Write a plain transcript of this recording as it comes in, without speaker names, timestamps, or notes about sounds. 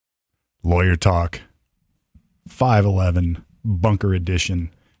Lawyer Talk, 511 Bunker Edition,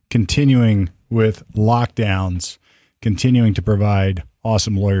 continuing with lockdowns, continuing to provide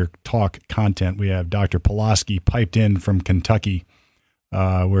awesome Lawyer Talk content. We have Dr. Pulaski piped in from Kentucky,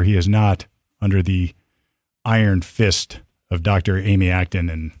 where he is not under the iron fist of Dr. Amy Acton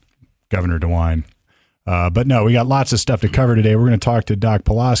and Governor DeWine. But no, we got lots of stuff to cover today. We're going to talk to Doc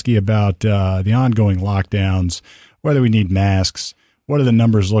Pulaski about the ongoing lockdowns, whether we need masks, what do the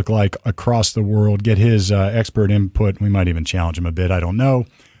numbers look like across the world, get his expert input. We might even challenge him a bit. I don't know.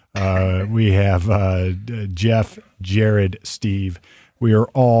 We have Jeff, Jared, Steve. We are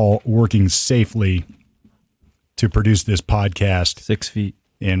all working safely to produce this podcast. 6 feet.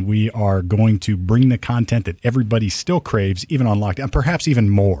 And we are going to bring the content that everybody still craves, even on lockdown, perhaps even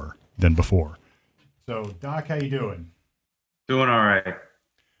more than before. So, Doc, how you doing? Doing all right.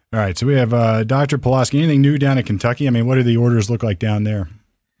 All right, so we have Dr. Pulaski. Anything new down in Kentucky? I mean, what do the orders look like down there?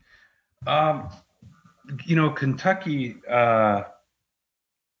 Kentucky, the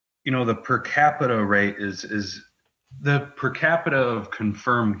per capita rate is the per capita of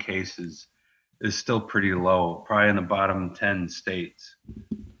confirmed cases is still pretty low, probably in the bottom 10 states.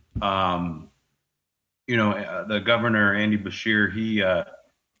 The governor, Andy Beshear,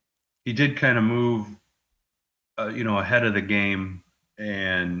 he did kind of move, ahead of the game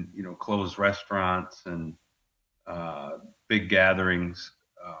and, close restaurants and big gatherings.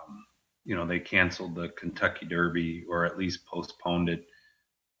 They canceled the Kentucky Derby or at least postponed it.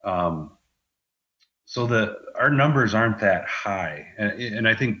 So our numbers aren't that high. And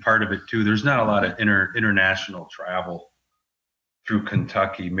I think part of it too, there's not a lot of international travel through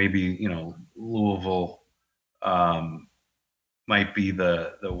Kentucky. Maybe, Louisville might be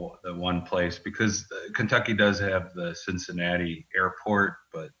the one place, because Kentucky does have the Cincinnati airport,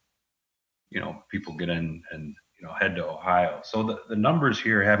 but, people get in and, head to Ohio. So the numbers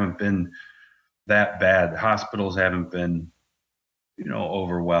here haven't been that bad. The hospitals haven't been,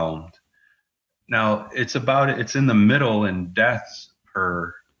 overwhelmed. Now it's in the middle in deaths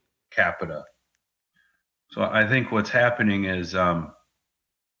per capita. So I think what's happening is, we're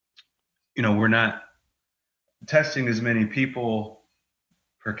not testing as many people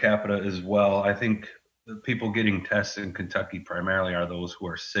per capita as well. I think the people getting tested in Kentucky primarily are those who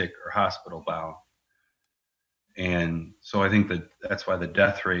are sick or hospital bound. And so I think that's why the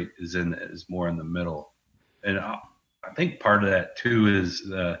death rate is more in the middle. And I think part of that too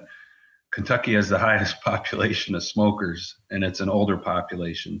is Kentucky has the highest population of smokers, and it's an older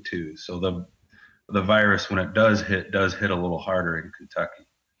population too. So the virus, when it does hit a little harder in Kentucky.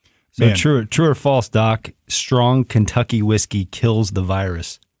 So true or false, Doc? Strong Kentucky whiskey kills the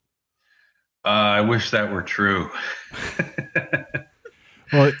virus. I wish that were true.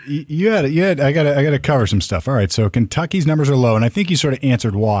 Well, I got to cover some stuff. All right. So Kentucky's numbers are low, and I think you sort of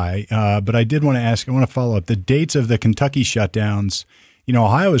answered why. But I did want to ask, I want to follow up the dates of the Kentucky shutdowns.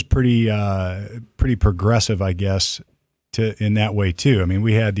 Ohio is pretty progressive, I guess, in that way too. I mean,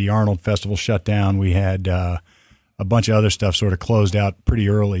 we had the Arnold Festival shut down. We had a bunch of other stuff sort of closed out pretty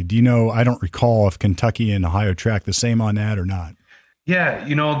early. Do you know? I don't recall if Kentucky and Ohio track the same on that or not. Yeah,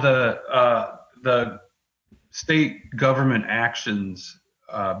 the state government actions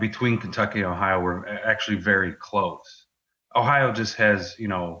between Kentucky and Ohio were actually very close. Ohio just has, it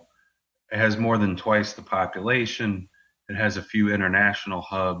has more than twice the population. It has a few international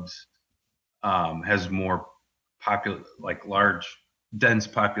hubs, has more large, dense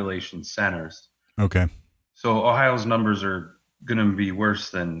population centers. Okay. So Ohio's numbers are going to be worse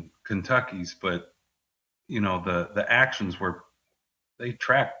than Kentucky's, but, the actions they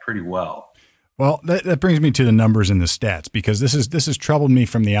track pretty well. Well, that brings me to the numbers and the stats, because this has troubled me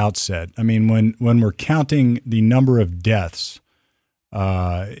from the outset. I mean, when we're counting the number of deaths,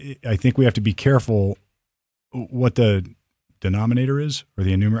 I think we have to be careful what the denominator is, or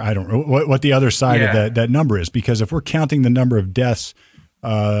the numerator. I don't know what the other side of that number is, because if we're counting the number of deaths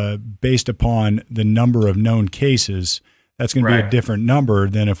based upon the number of known cases, that's going to be a different number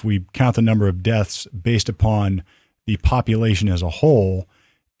than if we count the number of deaths based upon the population as a whole.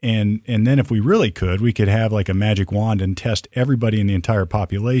 And then if we really could, we could have like a magic wand and test everybody in the entire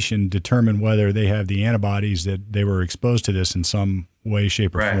population, determine whether they have the antibodies that they were exposed to this in some way,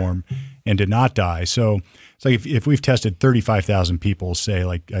 shape, or form, and did not die. So it's like if we've tested 35,000 people, say,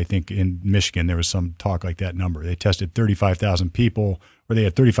 like I think in Michigan, there was some talk like that number. They tested 35,000 people, or they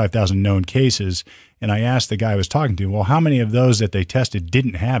had 35,000 known cases. And I asked the guy I was talking to, well, how many of those that they tested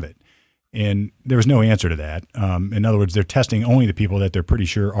didn't have it? And there was no answer to that. In other words, they're testing only the people that they're pretty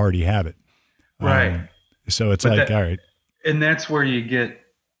sure already have it. Right. So it's all right. And that's where you get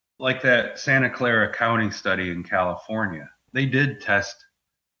like that Santa Clara County study in California. They did test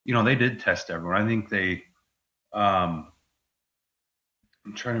they did test everyone. I think I'm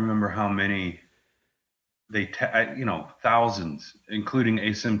trying to remember how many thousands, including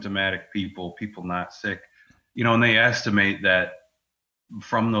asymptomatic people not sick, and they estimate that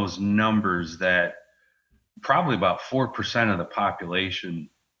from those numbers that probably about 4% of the population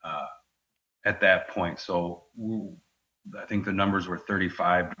at that point. So I think the numbers were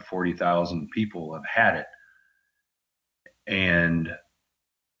 35 to 40,000 people have had it. And,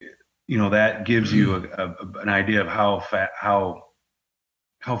 that gives you an idea of how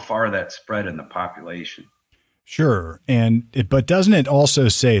far that spread in the population. Sure. But doesn't it also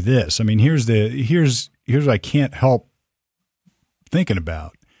say this? I mean, here's what I can't help thinking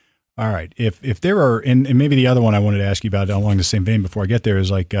about. All right. If there are, and maybe the other one I wanted to ask you about along the same vein before I get there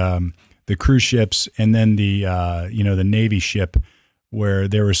is like the cruise ships and then the Navy ship where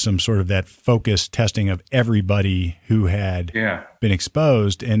there was some sort of that focused testing of everybody who had been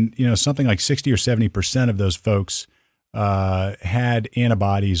exposed. And, something like 60 or 70% of those folks had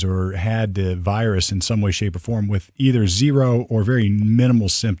antibodies or had the virus in some way, shape, or form with either zero or very minimal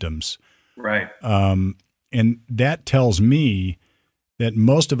symptoms. Right. And that tells me that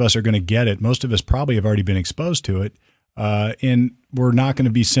most of us are going to get it. Most of us probably have already been exposed to it. And we're not going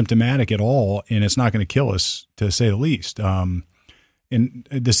to be symptomatic at all. And it's not going to kill us, to say the least. And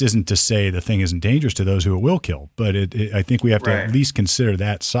this isn't to say the thing isn't dangerous to those who it will kill, but I think we have to at least consider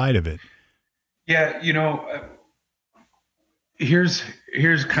that side of it. Yeah. Here's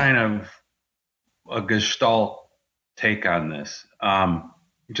kind of a Gestalt take on this,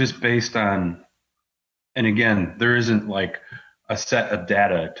 just based on, and again, there isn't like a set of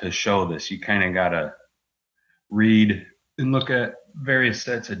data to show this. You kind of got to read and look at various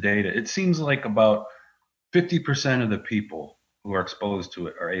sets of data. It seems like about 50% of the people who are exposed to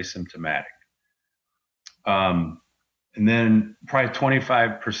it are asymptomatic. And then probably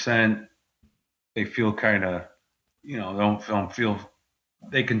 25%, they feel kind of, don't feel,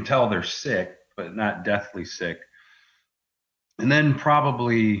 they can tell they're sick, but not deathly sick. And then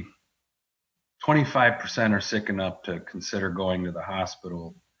probably 25% are sick enough to consider going to the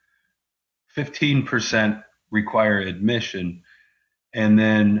hospital. 15% require admission. And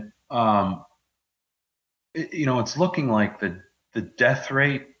then, it's looking like the death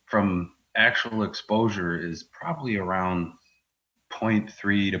rate from actual exposure is probably around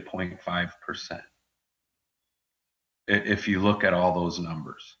 0.3 to 0.5%. If you look at all those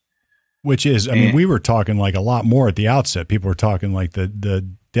numbers. Which is, I mean, we were talking like a lot more at the outset. People were talking like the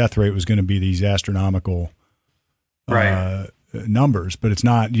death rate was going to be these astronomical numbers, but it's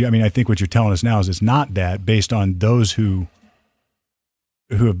not. I mean, I think what you're telling us now is it's not that, based on those who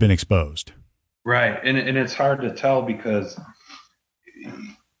have been exposed. Right. And it's hard to tell because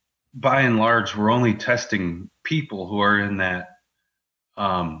by and large, we're only testing people who are in that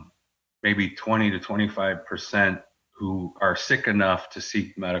maybe 20 to 25% who are sick enough to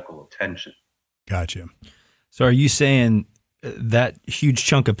seek medical attention. Gotcha. So are you saying that huge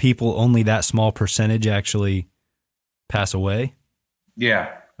chunk of people, only that small percentage actually pass away?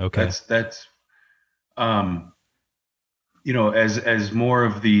 Yeah. Okay. That's as more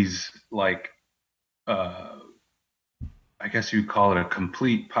of these, like, I guess you'd call it a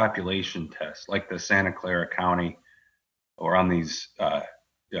complete population test, like the Santa Clara County or on these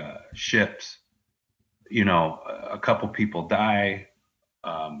ships, a couple people die.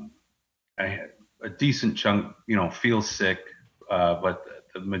 A decent chunk, feels sick, but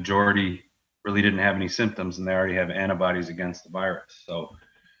the majority really didn't have any symptoms and they already have antibodies against the virus. So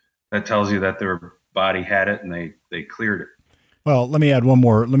that tells you that their body had it and they cleared it. Well, let me add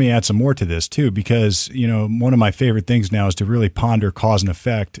some more to this too, because, one of my favorite things now is to really ponder cause and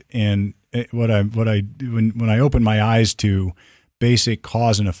effect. And when I open my eyes to basic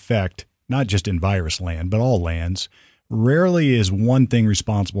cause and effect, not just in virus land, but all lands, rarely is one thing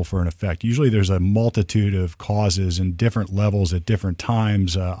responsible for an effect. Usually there's a multitude of causes and different levels at different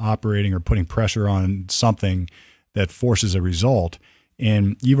times operating or putting pressure on something that forces a result.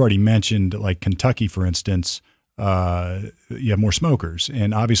 And you've already mentioned, like Kentucky, for instance, you have more smokers,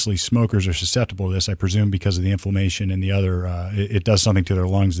 and obviously smokers are susceptible to this, I presume, because of the inflammation and the other, it does something to their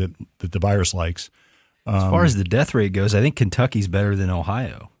lungs that the virus likes. As far as the death rate goes, I think Kentucky's better than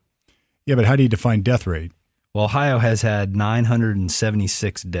Ohio. Yeah, but how do you define death rate? Well, Ohio has had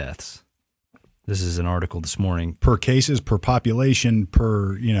 976 deaths. This is an article this morning. Per cases, per population,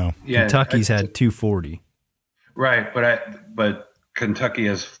 per, Yeah, Kentucky's had 240. Right, but Kentucky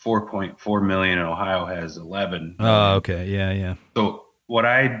has 4.4 million and Ohio has 11. Oh, okay. Yeah. So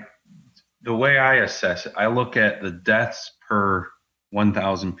the way I assess it, I look at the deaths per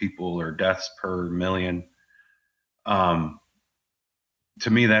 1,000 people or deaths per million. to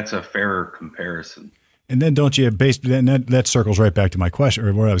me, that's a fairer comparison. And then don't you then that circles right back to my question,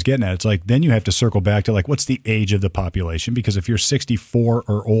 or where I was getting at. It's like, then you have to circle back to like, what's the age of the population? Because if you're 64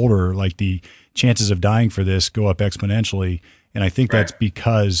 or older, like the chances of dying for this go up exponentially. And I think that's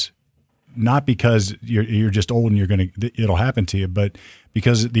because, not because you're just old and it'll happen to you, but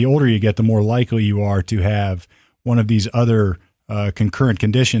because the older you get, the more likely you are to have one of these other concurrent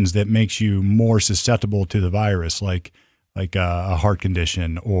conditions that makes you more susceptible to the virus, like a heart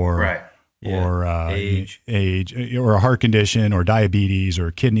condition or age, or a heart condition or diabetes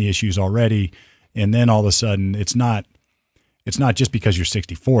or kidney issues already. And then all of a sudden it's not just because you're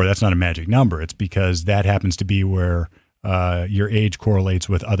 64. That's not a magic number. It's because that happens to be where your age correlates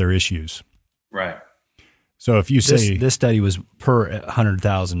with other issues. Right. So if you say this study was per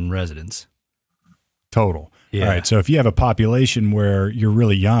 100,000 residents total. Yeah. All right. So if you have a population where you're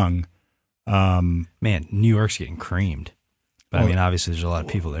really young, man, New York's getting creamed. But I mean, obviously there's a lot of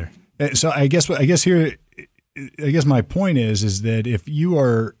people there. So I guess my point is that if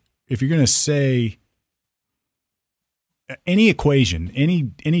you're going to say any equation,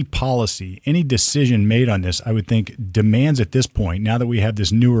 any policy, any decision made on this, I would think demands at this point, now that we have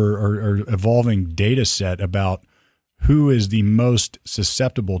this newer or evolving data set about who is the most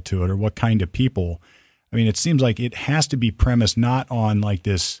susceptible to it or what kind of people. I mean, it seems like it has to be premised not on like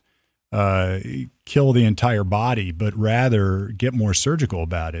this kill the entire body, but rather get more surgical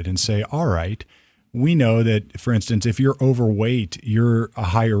about it and say, all right, we know that, for instance, if you're overweight, you're a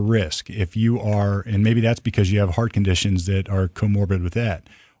higher risk. If you are, and maybe that's because you have heart conditions that are comorbid with that,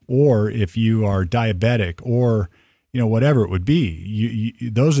 or if you are diabetic, or whatever it would be,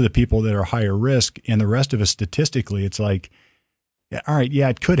 those are the people that are higher risk. And the rest of us, statistically, it's like, all right, yeah,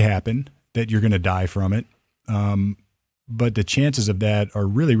 it could happen that you're going to die from it. But the chances of that are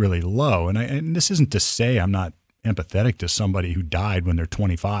really, really low. And this isn't to say I'm not empathetic to somebody who died when they're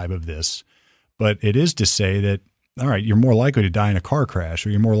 25 of this, but it is to say that, all right, you're more likely to die in a car crash, or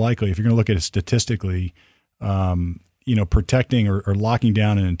you're more likely, if you're going to look at it statistically, protecting or locking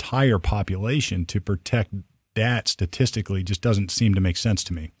down an entire population to protect that statistically just doesn't seem to make sense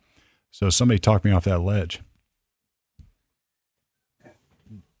to me. So somebody talk me off that ledge.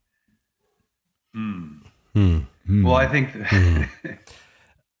 Well, I think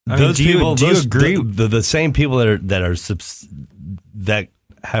those people. Do you agree? The same people that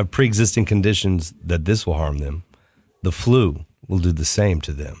have pre-existing conditions that this will harm them, the flu will do the same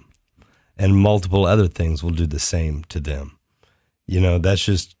to them, and multiple other things will do the same to them. That's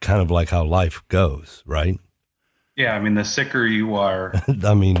just kind of like how life goes, right? Yeah, I mean, the sicker you are,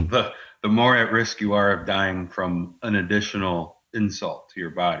 I mean, the more at risk you are of dying from an additional insult to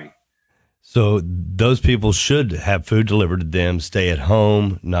your body. So those people should have food delivered to them, stay at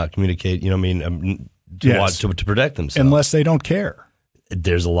home, not communicate, to protect themselves. Unless they don't care.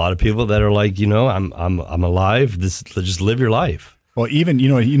 There's a lot of people that are like, I'm alive. Just live your life. Well, even, you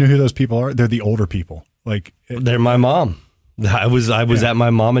know who those people are? They're the older people. Like, they're my mom. I was at my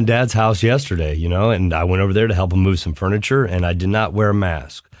mom and dad's house yesterday, and I went over there to help them move some furniture, and I did not wear a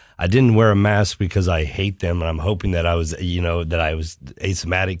mask. I didn't wear a mask because I hate them, and I'm hoping that I was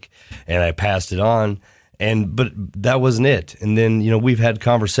asthmatic and I passed it on. But that wasn't it. And then, we've had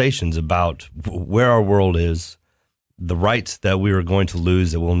conversations about where our world is, the rights that we were going to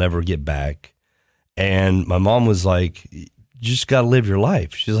lose that we'll never get back. And my mom was like, you just got to live your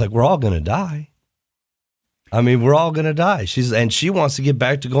life. She's like, we're all going to die. I mean, we're all going to die. She wants to get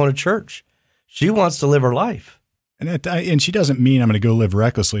back to going to church. She wants to live her life. And she doesn't mean I'm going to go live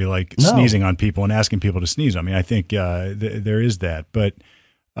recklessly, like sneezing on people and asking people to sneeze on me. I think there is that, but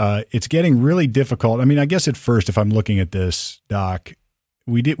it's getting really difficult. I mean, I guess at first, if I'm looking at this, Doc,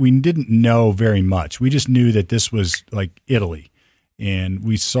 we didn't know very much. We just knew that this was like Italy, and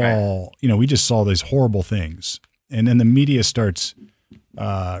we saw, we just saw these horrible things, and then the media starts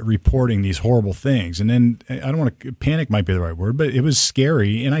reporting these horrible things, and then I don't want to panic, might be the right word, but it was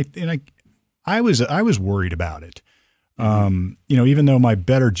scary, and I was worried about it. Even though my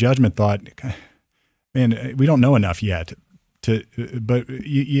better judgment thought, man, we don't know enough yet but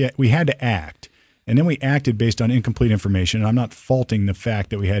we had to act. And then we acted based on incomplete information. And I'm not faulting the fact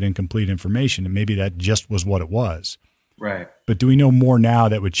that we had incomplete information, and maybe that just was what it was. Right. But do we know more now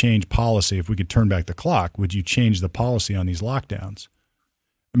that would change policy? If we could turn back the clock, would you change the policy on these lockdowns?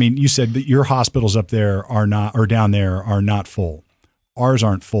 I mean, you said that your hospitals up there are not, or down there are not full. Ours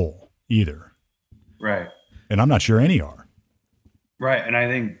aren't full either. Right. And I'm not sure any are. Right. And I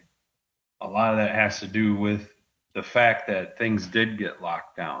think a lot of that has to do with the fact that things did get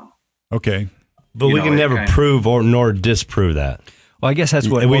locked down. Okay. But we can never prove nor disprove that. Well, I guess that's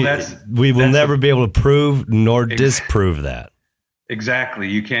what we will never be able to prove nor disprove that. Exactly.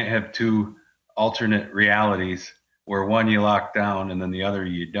 You can't have two alternate realities where one you lock down and then the other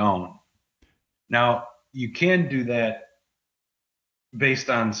you don't. Now, you can do that based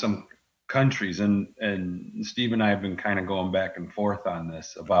on some countries, and Steve and I have been kind of going back and forth on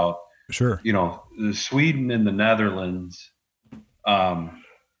this about, Sure, Sweden and the Netherlands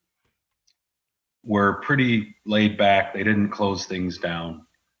were pretty laid back. They didn't close things down,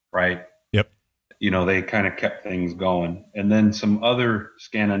 right? Yep. They kind of kept things going. And then some other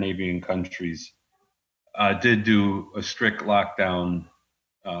Scandinavian countries did do a strict lockdown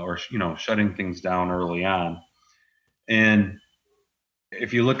or shutting things down early on. And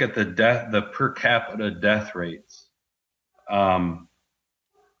if you look at the per capita death rates,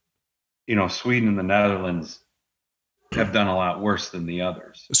 Sweden and the Netherlands have done a lot worse than the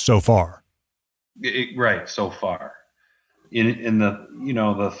others so far. Right, so far. In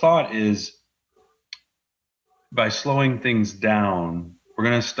the thought is, by slowing things down, we're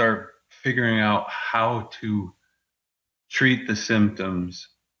going to start figuring out how to treat the symptoms.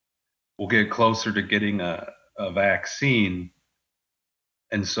 We'll get closer to getting a vaccine.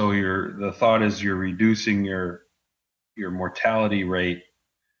 And so the thought is you're reducing your mortality rate,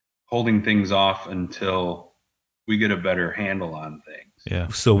 holding things off until we get a better handle on things. Yeah.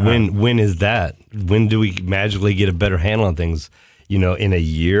 So when is that? When do we magically get a better handle on things? In a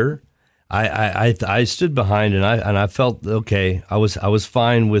year? I stood behind and I felt okay. I was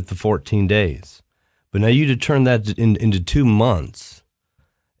fine with the 14 days, but now you to turn that into 2 months.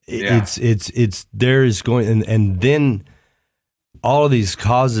 It's there is going and then all of these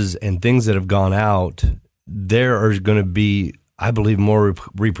causes and things that have gone out. There are going to be, I believe, more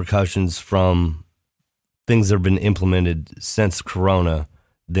repercussions from things that have been implemented since Corona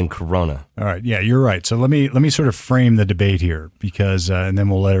than Corona. All right. Yeah, you're right. So let me sort of frame the debate here because, and then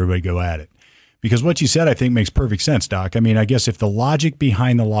we'll let everybody go at it. Because what you said, I think, makes perfect sense, Doc. I mean, I guess if the logic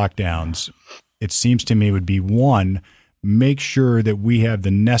behind the lockdowns, it seems to me, would be one, make sure that we have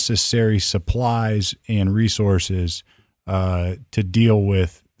the necessary supplies and resources to deal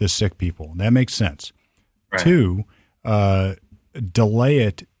with the sick people. That makes sense. Right. Two, delay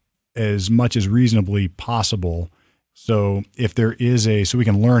it as much as reasonably possible. So if there is so we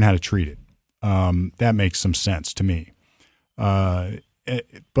can learn how to treat it. That makes some sense to me.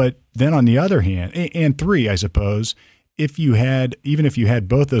 But then on the other hand, and three, I suppose, even if you had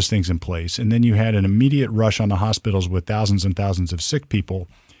both those things in place and then you had an immediate rush on the hospitals with thousands and thousands of sick people,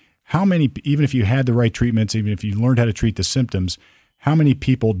 how many, even if you had the right treatments, even if you learned how to treat the symptoms, how many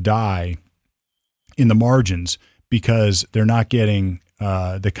people die in the margins because they're not getting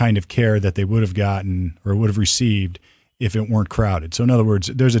the kind of care that they would have gotten or would have received if it weren't crowded. So in other words,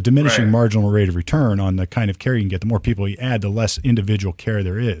 there's a diminishing marginal rate of return on the kind of care you can get. The more people you add, the less individual care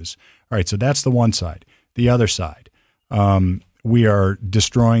there is. All right, so that's the one side. The other side, we are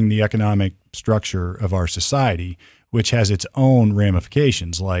destroying the economic structure of our society, which has its own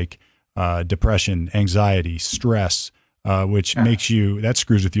ramifications like depression, anxiety, stress, which makes that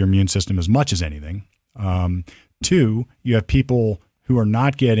screws with your immune system as much as anything. Two, you have people who are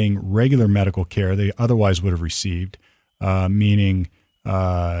not getting regular medical care they otherwise would have received, meaning,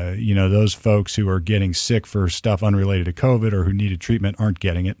 those folks who are getting sick for stuff unrelated to COVID or who needed treatment aren't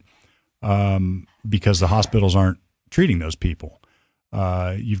getting it because the hospitals aren't treating those people.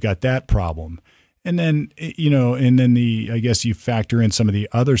 You've got that problem. And then, I guess you factor in some of the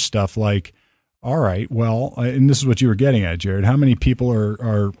other stuff like, all right, well, and this is what you were getting at, Jared, how many people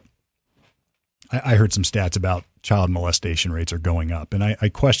are I heard some stats about child molestation rates are going up. And I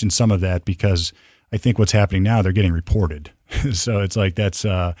question some of that because I think what's happening now, they're getting reported. So it's like that's,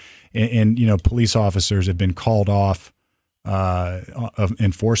 police officers have been called off of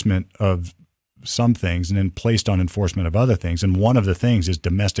enforcement of some things and then placed on enforcement of other things. And one of the things is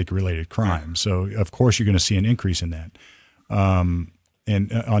domestic related crime. So of course you're going to see an increase in that.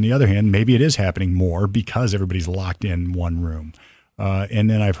 And on the other hand, maybe it is happening more because everybody's locked in one room. And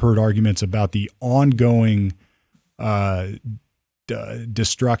then I've heard arguments about the ongoing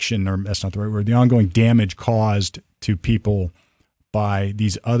destruction, or that's not the right word, the ongoing damage caused to people by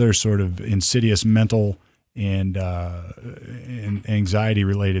these other sort of insidious mental and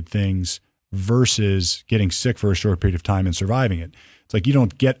anxiety-related things versus getting sick for a short period of time and surviving it. It's like you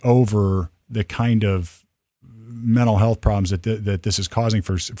don't get over the kind of mental health problems that this is causing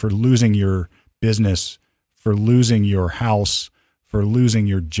for losing your business, for losing your house, for losing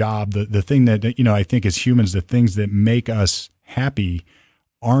your job. The thing that, I think as humans, the things that make us happy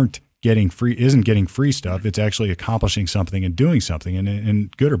isn't getting free stuff. It's actually accomplishing something and doing something.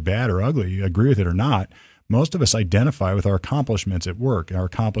 And good or bad or ugly, you agree with it or not, most of us identify with our accomplishments at work, our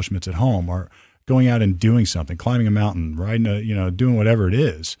accomplishments at home, our going out and doing something, climbing a mountain, riding doing whatever it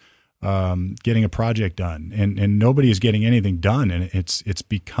is, getting a project done, and nobody is getting anything done, and it's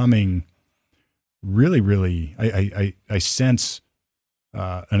becoming really, really. I sense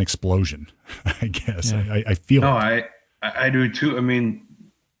an explosion. I guess I feel. No, I do too. I mean,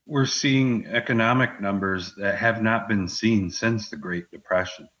 we're seeing economic numbers that have not been seen since the Great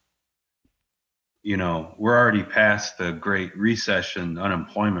Depression. We're already past the Great Recession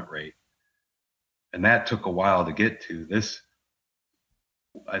unemployment rate, and that took a while to get to. This,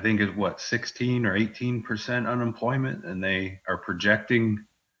 I think, is 16 or 18% unemployment, and they are projecting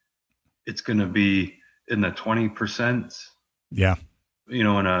it's going to be in the 20%. Yeah. In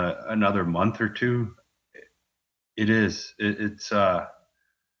another month or two. It is. It's and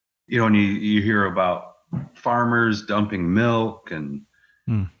you hear about farmers dumping milk and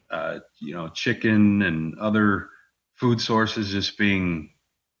chicken and other food sources just being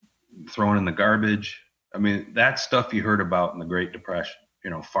thrown in the garbage. I mean, that stuff you heard about in the Great Depression.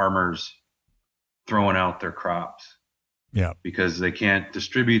 Farmers throwing out their crops, because they can't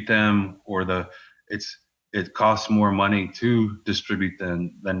distribute them, or it costs more money to distribute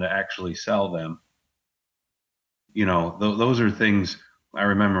them than to actually sell them. Those are things I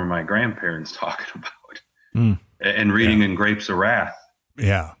remember my grandparents talking about and reading in Grapes of Wrath.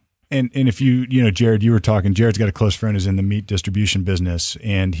 Yeah. And if Jared, you were talking, Jared's got a close friend who's in the meat distribution business,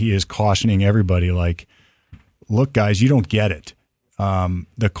 and he is cautioning everybody like, look, guys, you don't get it.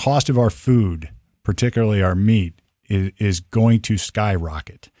 The cost of our food, particularly our meat, is going to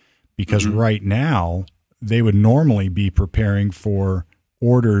skyrocket because right now they would normally be preparing for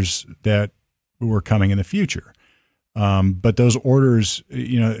orders that were coming in the future. But those orders,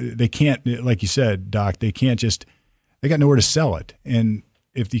 they can't, like you said, Doc, they got nowhere to sell it. And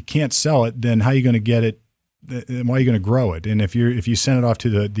if you can't sell it, then how are you going to get it? Then why are you going to grow it? And if you send it off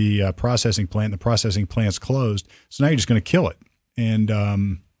to the processing plant, the processing plant's closed. So now you're just going to kill it. And,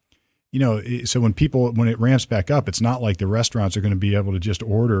 so when it ramps back up, it's not like the restaurants are going to be able to just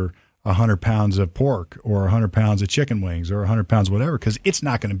order 100 pounds of pork or 100 pounds of chicken wings or 100 pounds, whatever, because it's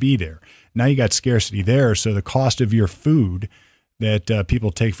not going to be there. Now you got scarcity there. So the cost of your food that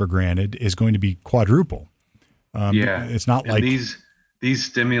people take for granted is going to be quadruple. It's not like these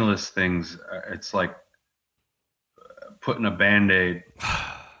stimulus things. It's like putting a Band-Aid.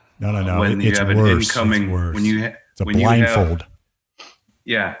 No. When you have worse. an incoming, it's worse. It's a blindfold.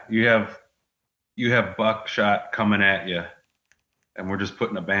 You have buckshot coming at you, and we're just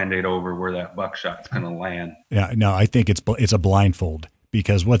putting a Band-Aid over where that buckshot's going to land. Yeah, no, I think it's a blindfold,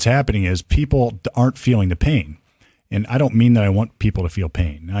 because what's happening is people aren't feeling the pain. And I don't mean that I want people to feel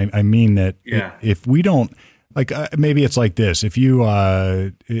pain. I mean that if we don't, like maybe it's like this. If you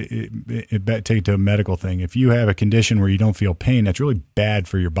take it to a medical thing, if you have a condition where you don't feel pain, that's really bad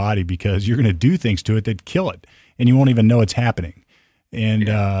for your body, because you're going to do things to it that kill it, and you won't even know it's happening. And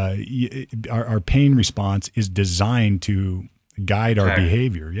our pain response is designed to guide our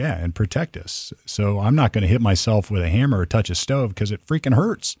behavior, and protect us. So I'm not going to hit myself with a hammer or touch a stove because it freaking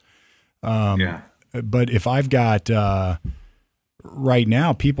hurts. But if I've got right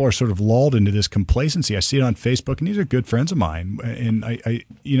now, people are sort of lulled into this complacency. I see it on Facebook, and these are good friends of mine, and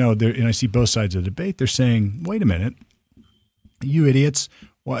I see both sides of the debate. They're saying, "Wait a minute, you idiots!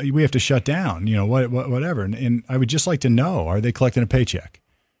 Well, we have to shut down. Whatever." And I would just like to know: are they collecting a paycheck?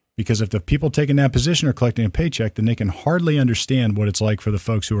 Because if the people taking that position are collecting a paycheck, then they can hardly understand what it's like for the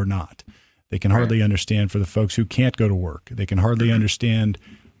folks who are not. They can hardly understand for the folks who can't go to work. They can hardly understand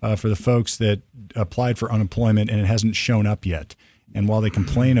for the folks that applied for unemployment and it hasn't shown up yet. And while they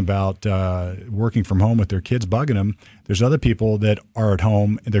complain about working from home with their kids bugging them, there's other people that are at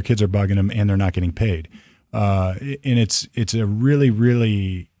home, and their kids are bugging them, and they're not getting paid. And it's a really,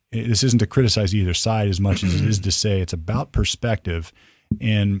 really, this isn't to criticize either side as much as it is to say it's about perspective.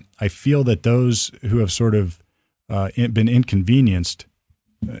 And I feel that those who have sort of been inconvenienced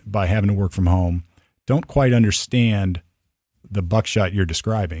by having to work from home don't quite understand the buckshot you're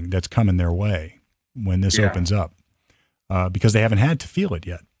describing that's coming their way when this opens up, because they haven't had to feel it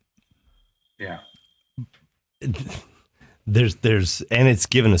yet. Yeah. And it's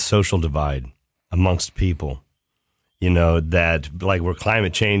given a social divide amongst people, that like where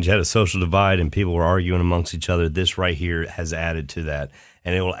climate change had a social divide and people were arguing amongst each other. This right here has added to that,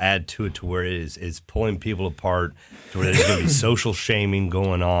 and it will add to it to where it's pulling people apart, to where there's going to be social shaming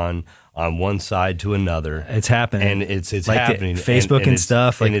going on one side to another. It's happening, and it's like happening. Facebook and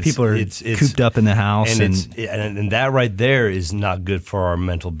stuff. Like people are cooped up in the house, and that right there is not good for our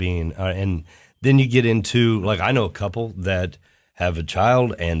mental being. And then you get into, like, I know a couple that have a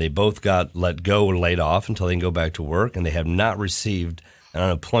child and they both got let go or laid off until they can go back to work, and they have not received an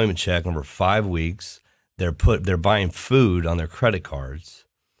unemployment check over 5 weeks. They're buying food on their credit cards,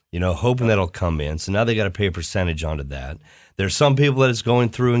 hoping that'll come in. So now they got to pay a percentage onto that. There's some people that it's going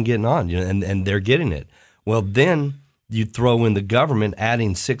through and getting on, and they're getting it. Well, then you throw in the government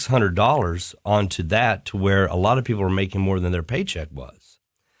adding $600 onto that, to where a lot of people are making more than their paycheck was.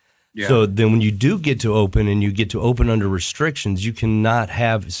 Yeah. So then when you do get to open, and you get to open under restrictions, you cannot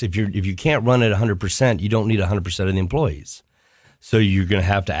have, if you can't run at 100%, you don't need 100% of the employees. So you're going to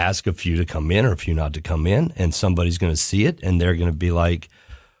have to ask a few to come in or a few not to come in, and somebody's going to see it, and they're going to be like,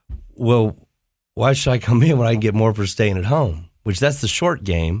 well, why should I come in when I can get more for staying at home? Which that's the short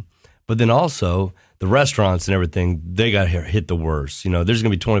game. But then also the restaurants and everything, they got hit the worst. There's going to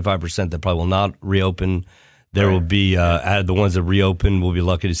be 25% that probably will not reopen. There will be the ones that reopen, we'll be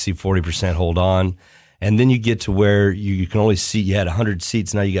lucky to see 40% hold on. And then you get to where you can only seat, you had 100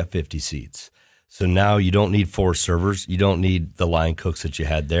 seats, now you got 50 seats. So now you don't need 4 servers. You don't need the line cooks that you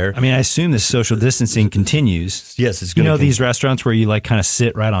had there. I mean, I assume this social distancing continues. Yes, it's going to these restaurants where you kind of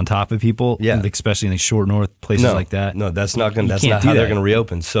sit right on top of people, especially in the short north, places like that. No, that's not how they're going to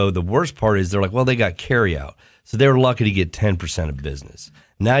reopen. So the worst part is they're like, well, they got carry out. So they were lucky to get 10% of business.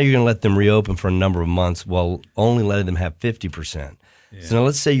 Now you're going to let them reopen for a number of months while only letting them have 50%. Yeah. So now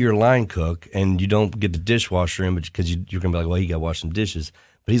let's say you're a line cook and you don't get the dishwasher in because you're going to be like, well, you got to wash some dishes.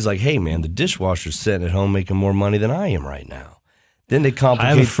 But he's like, hey, man, the dishwasher's sitting at home making more money than I am right now. Then they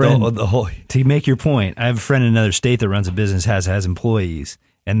complicate I have a friend, the whole. To make your point, I have a friend in another state that runs a business, has employees,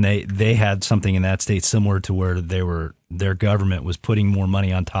 and they had something in that state similar to where their government was putting more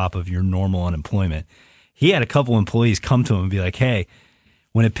money on top of your normal unemployment. He had a couple employees come to him and be like, hey,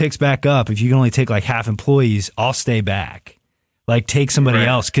 when it picks back up, if you can only take like half employees, I'll stay back. Like, take somebody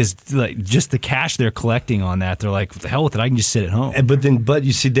else, because just the cash they're collecting on that, they're like, the hell with it, I can just sit at home. But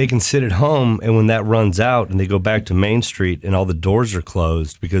you see, they can sit at home, and when that runs out and they go back to Main Street and all the doors are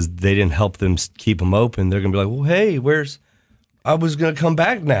closed because they didn't help them keep them open, they're going to be like, well, hey, I was going to come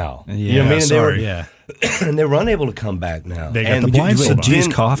back now. Yeah, you know what I mean? Sorry. And they were unable to come back now. They got the blindfold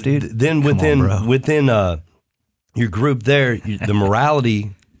on. Cough, dude. Then within your group there, the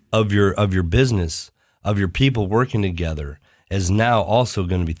morality of your business, of your people working together, is now also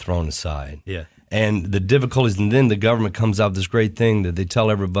going to be thrown aside. Yeah. And the difficulties, and then the government comes out with this great thing that they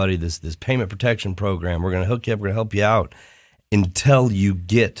tell everybody, this payment protection program, we're going to hook you up, we're going to help you out until you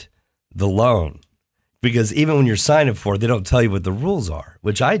get the loan. Because even when you're signing for it, they don't tell you what the rules are,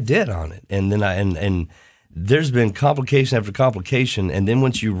 which I did on it. And then and there's been complication after complication, and then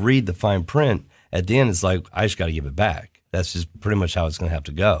once you read the fine print, at the end it's like, I just got to give it back. That's just pretty much how it's going to have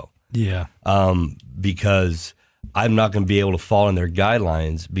to go. Yeah. Because I'm not going to be able to fall in their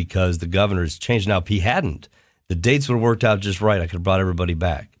guidelines because the governor's changed. Now, if he hadn't, the dates would have worked out just right. I could have brought everybody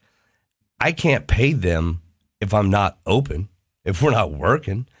back. I can't pay them if I'm not open, if we're not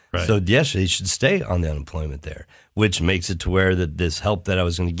working. Right. So, yes, they should stay on the unemployment there, which makes it to where this help that I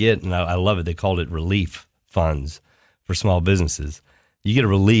was going to get, and I love it, they called it relief funds for small businesses. You get a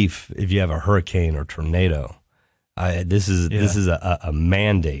relief if you have a hurricane or tornado. This is a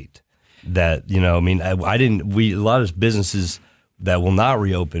mandate. That, a lot of businesses that will not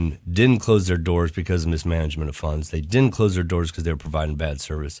reopen didn't close their doors because of mismanagement of funds. They didn't close their doors because they were providing bad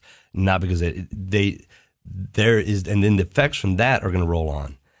service, not because and then the effects from that are going to roll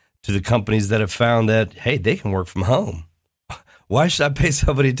on to the companies that have found that, hey, they can work from home. Why should I pay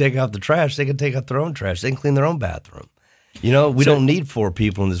somebody to take out the trash? They can take out their own trash. They can clean their own bathroom. We don't need 4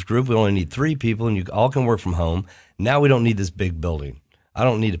 people in this group. We only need 3 people, and you all can work from home. Now we don't need this big building. I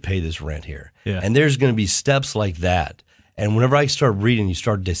don't need to pay this rent here. Yeah. And there's going to be steps like that. And whenever I start reading, you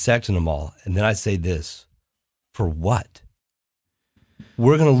start dissecting them all. And then I say this, for what?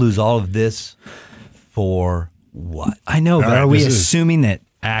 We're going to lose all of this for what? I know, but are we assuming that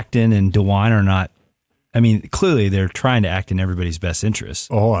Acton and DeWine are not? I mean, clearly they're trying to act in everybody's best interest.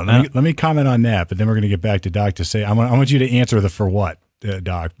 Oh, hold on. Let me comment on that, but then we're going to get back to Doc to say, I want you to answer the for what,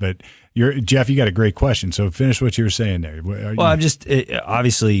 Doc. But Jeff, you got a great question. So finish what you were saying there. I'm just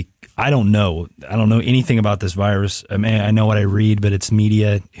obviously I don't know anything about this virus. I mean, I know what I read, but it's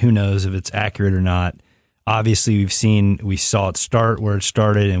media. Who knows if it's accurate or not? Obviously, we saw it start where it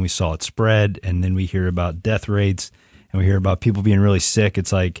started, and we saw it spread, and then we hear about death rates, and we hear about people being really sick.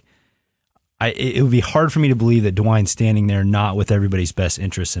 It's like it would be hard for me to believe that DeWine's standing there not with everybody's best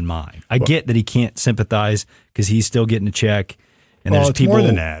interests in mind. I get that he can't sympathize because he's still getting a check. And well, it's more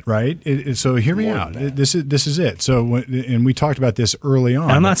than that, right? So hear me out. This is it. So, and we talked about this early on.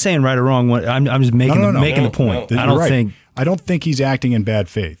 I'm not saying right or wrong. I'm just making the point. No. I don't think he's acting in bad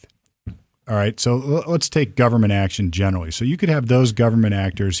faith. All right. So let's take government action generally. So you could have those government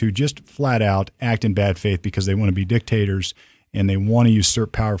actors who just flat out act in bad faith because they want to be dictators and they want to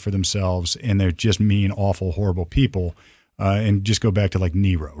usurp power for themselves, and they're just mean, awful, horrible people. And just go back to like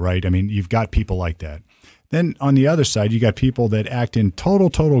Nero, right? I mean, you've got people like that. Then on the other side, you got people that act in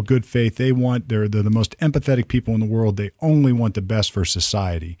total good faith. They're the most empathetic people in the world. They only want the best for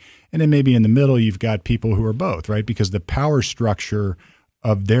society. And then maybe in the middle, you've got people who are both, right? Because the power structure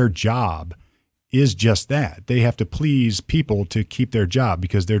of their job is just that. They have to please people to keep their job,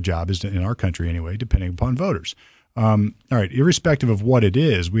 because their job is, in our country anyway, depending upon voters. All right, irrespective of what it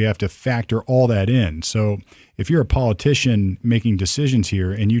is, we have to factor all that in. So if you're a politician making decisions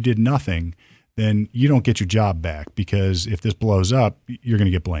here and you did nothing, then you don't get your job back, because if this blows up, you're going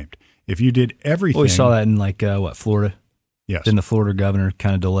to get blamed. If you did everything. Well, we saw that in Florida? Yes. Didn't the Florida governor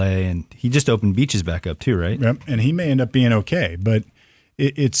kind of delay, and he just opened beaches back up too, right? Yep. And he may end up being okay, but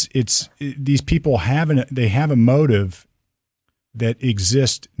it's these people have a motive that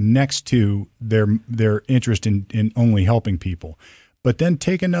exist next to their interest in only helping people. But then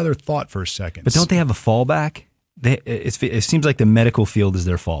take another thought for a second. But don't they have a fallback? It seems like the medical field is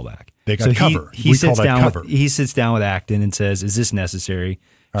their fallback. They got cover. He sits down with Acton and says, "Is this necessary?"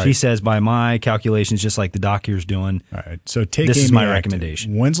 Right. She says, "By my calculations, just like the doctor's doing." All right. So take this Amy is my Acton.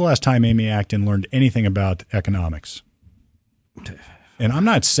 recommendation. When's the last time Amy Acton learned anything about economics? And I'm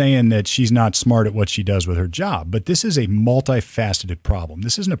not saying that she's not smart at what she does with her job, but this is a multifaceted problem.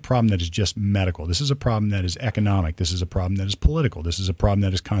 This isn't a problem that is just medical. This is a problem that is economic. This is a problem that is political. This is a problem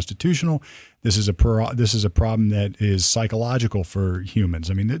that is constitutional. This is a problem that is psychological for humans.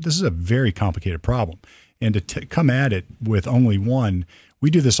 I mean, this is a very complicated problem. And to come at it with only one,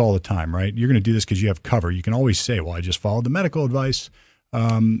 we do this all the time, right? You're going to do this because you have cover. You can always say, well, I just followed the medical advice.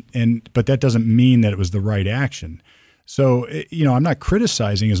 But that doesn't mean that it was the right action. So, I'm not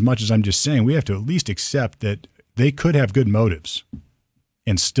criticizing as much as I'm just saying we have to at least accept that they could have good motives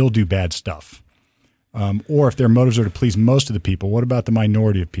and still do bad stuff. Or if their motives are to please most of the people, what about the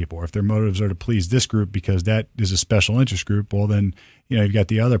minority of people? Or if their motives are to please this group because that is a special interest group, well, then, you've got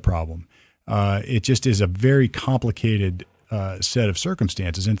the other problem. It just is a very complicated set of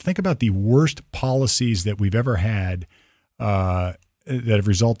circumstances. And think about the worst policies that we've ever had that have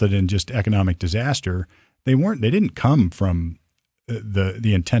resulted in just economic disaster. They didn't come from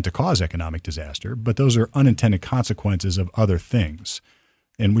the intent to cause economic disaster, but those are unintended consequences of other things.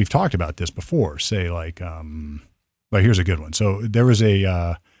 And we've talked about this before, say well, here's a good one. So there was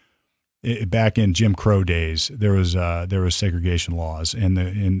back in Jim Crow days, there was segregation laws,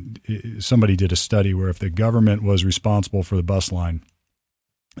 and somebody did a study where if the government was responsible for the bus line,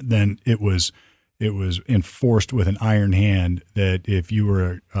 then it was enforced with an iron hand that if you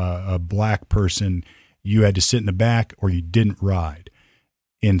were a black person, you had to sit in the back or you didn't ride.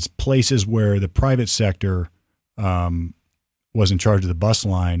 In places where the private sector was in charge of the bus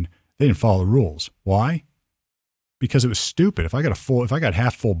line, they didn't follow the rules. Why? Because it was stupid. If I got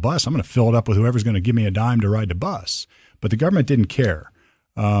half full bus, I'm going to fill it up with whoever's going to give me a dime to ride the bus. But the government didn't care,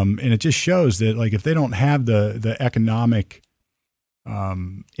 and it just shows that if they don't have the economic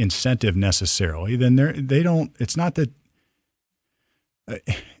incentive necessarily, then they don't. It's not that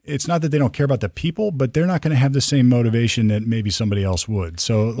they don't care about the people, but they're not going to have the same motivation that maybe somebody else would.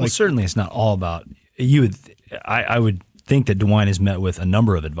 So, certainly, it's not all about you. I would think that DeWine has met with a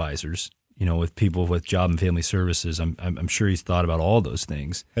number of advisors. With people with job and family services. I'm sure he's thought about all those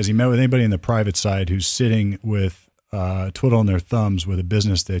things. Has he met with anybody in the private side who's sitting with twiddling their thumbs with a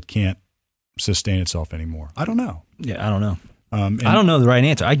business that can't sustain itself anymore? I don't know. Yeah, I don't know. I don't know the right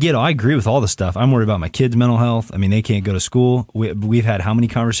answer. I agree with all the stuff. I'm worried about my kids' mental health. I mean, they can't go to school. We've had how many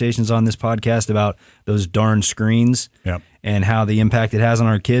conversations on this podcast about those darn screens and how the impact it has on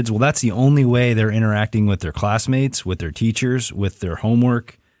our kids? Well, that's the only way they're interacting with their classmates, with their teachers, with their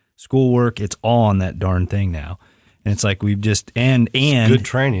homework, schoolwork. It's all on that darn thing now. And it's like we've just and it's good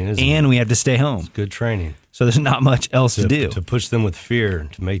training, isn't it? And we have to stay home. It's good training. So there's not much else to do. To push them with fear,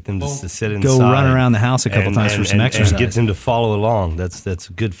 to make them just to sit inside. Go run around the house a couple times for some exercise. And get them to follow along. That's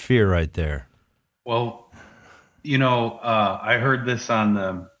good fear right there. Well, I heard this on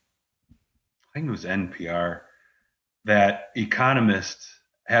I think it was NPR, that economists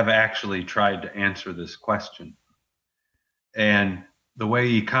have actually tried to answer this question. And the way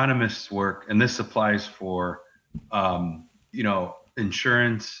economists work, and this applies for,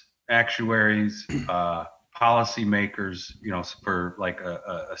 insurance, actuaries, policymakers, for like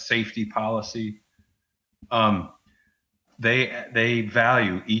a safety policy, they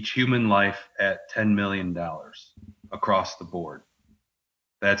value each human life at $10 million across the board.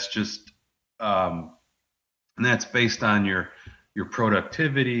 That's just, and that's based on your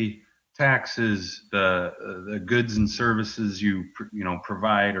productivity, taxes, the goods and services you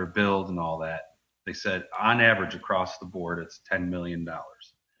provide or build, and all that. They said on average across the board, it's $10 million.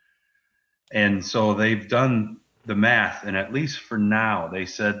 And so they've done the math, and at least for now, they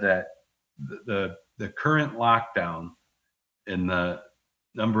said that the current lockdown and the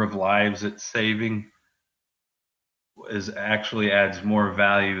number of lives it's saving actually adds more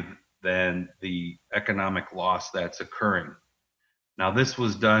value than the economic loss that's occurring. Now, this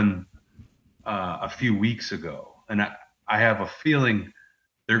was done a few weeks ago, and I have a feeling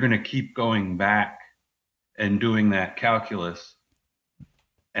they're going to keep going back and doing that calculus.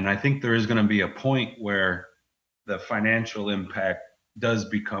 And I think there is going to be a point where the financial impact does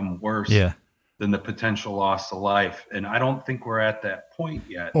become worse than the potential loss of life. And I don't think we're at that point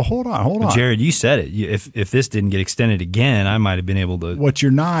yet. Well, hold on. Jared, you said it. If this didn't get extended again, I might have been able to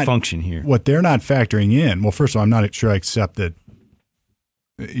function here. What they're not factoring in, well, first of all, I'm not sure I accept that.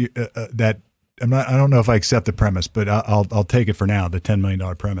 I don't know if I accept the premise, but I'll take it for now. The $10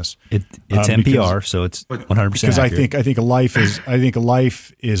 million premise. It's NPR, so it's 100%. Because accurate. I think a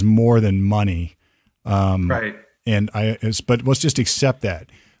life is more than money. Right. But let's just accept that.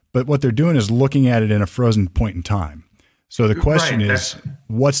 But what they're doing is looking at it in a frozen point in time. So the question is,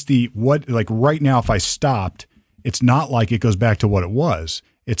 like right now, if I stopped, it's not like it goes back to what it was.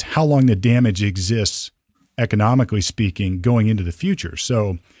 It's how long the damage exists, economically speaking, going into the future.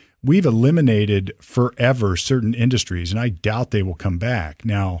 So we've eliminated forever certain industries, and I doubt they will come back.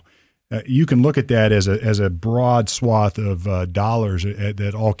 Now, you can look at that as a broad swath of dollars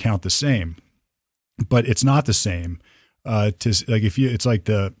that all count the same, but it's not the same.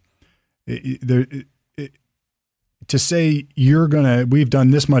 To say we've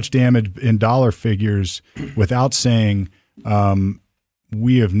done this much damage in dollar figures without saying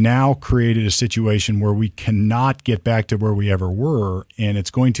we have now created a situation where we cannot get back to where we ever were, and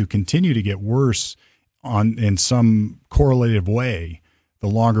it's going to continue to get worse in some correlative way the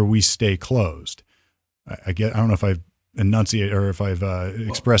longer we stay closed. I don't know if I've enunciated or if I've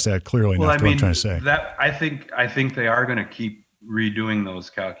expressed that clearly enough to what I'm trying to say. That I think they are going to keep redoing those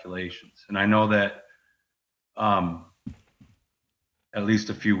calculations, and I know that at least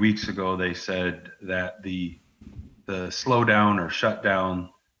a few weeks ago they said that the slowdown or shutdown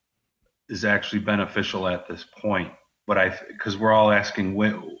is actually beneficial at this point. But because we're all asking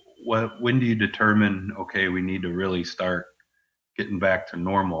when do you determine, okay, we need to really start getting back to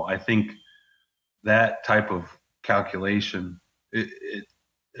normal? I think that type of calculation, it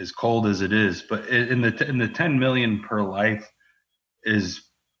as cold as it is, but in the 10 million per life has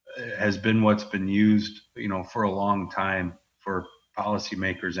been what's been used, for a long time for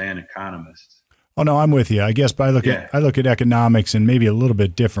policymakers and economists. Oh no, I'm with you. I guess, but I look at economics in maybe a little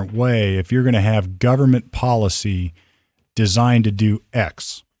bit different way. If you're going to have government policy designed to do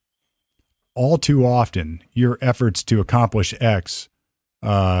X, all too often your efforts to accomplish X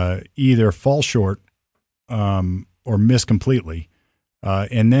either fall short or miss completely,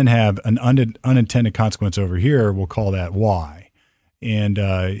 and then have an unintended consequence over here. We'll call that Y. And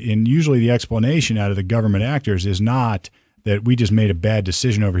usually the explanation out of the government actors is not that we just made a bad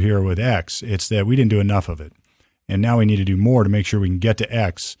decision over here with X. It's that we didn't do enough of it. And now we need to do more to make sure we can get to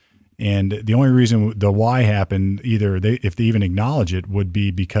X. And the only reason the Y happened, if they even acknowledge it, would be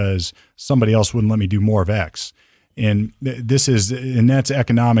because somebody else wouldn't let me do more of X. And that's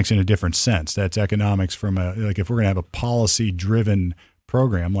economics in a different sense. That's economics from if we're going to have a policy-driven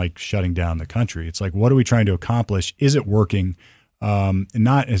program like shutting down the country, it's like, what are we trying to accomplish? Is it working?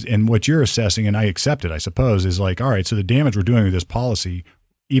 And what you're assessing, and I accept it, I suppose, is like, all right, so the damage we're doing with this policy,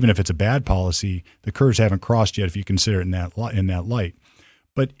 even if it's a bad policy, the curves haven't crossed yet if you consider it in that light.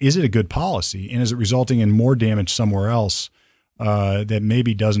 But is it a good policy, and is it resulting in more damage somewhere else that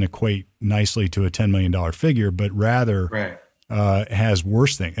maybe doesn't equate nicely to a $10 million figure, but rather has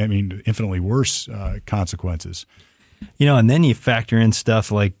infinitely worse consequences? And then you factor in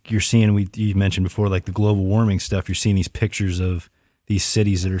stuff like you're seeing, you mentioned before, like the global warming stuff. You're seeing these pictures of these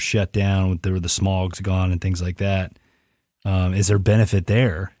cities that are shut down, where the smog's gone and things like that. Is there benefit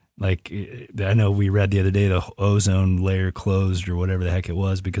there? Like, I know we read the other day the ozone layer closed or whatever the heck it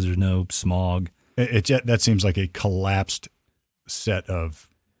was because there's no smog. That seems like a collapsed set of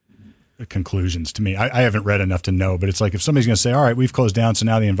conclusions to me. I haven't read enough to know, but it's like if somebody's going to say, all right, we've closed down, so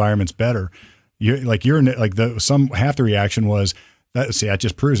now the environment's better. Half the reaction was that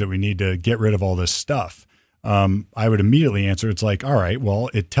just proves that we need to get rid of all this stuff. I would immediately answer, it's like, all right, well,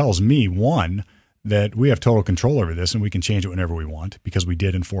 it tells me, one, that we have total control over this and we can change it whenever we want because we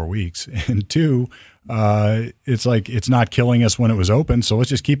did in 4 weeks. And two, it's like it's not killing us when it was open, so let's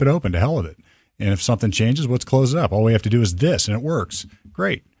just keep it open, to hell with it. And if something changes, let's close it up. All we have to do is this, and it works.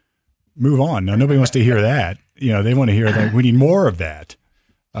 Great. Move on. Now, nobody wants to hear that. They want to hear that we need more of that.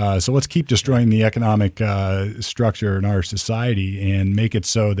 So let's keep destroying the economic structure in our society and make it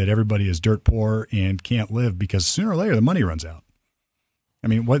so that everybody is dirt poor and can't live, because sooner or later the money runs out. I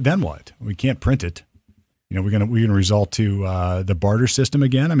mean, then what? We can't print it. We're gonna resort to the barter system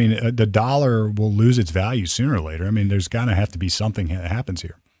again. I mean, the dollar will lose its value sooner or later. I mean, there's gonna have to be something that happens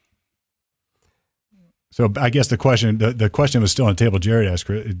here. So I guess the question was still on the table. Jared asked,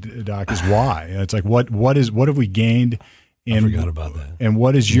 Doc, is why? And it's like, what have we gained? I forgot about that. And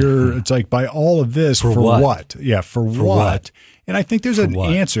what is it's like, by all of this, for what? Yeah, for what? And I think there's an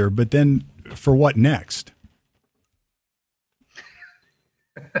answer, but then for what next?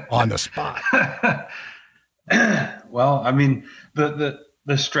 On the spot. Well, I mean, the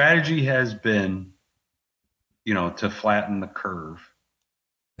strategy has been, to flatten the curve.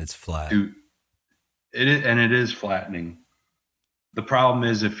 It's flat. It is flattening. The problem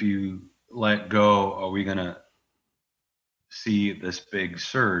is, if you let go, are we going to see this big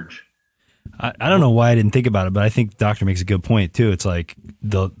surge? I don't know why I didn't think about it, but I think the doctor makes a good point too. It's like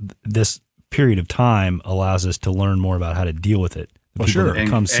this period of time allows us to learn more about how to deal with it. Well, sure,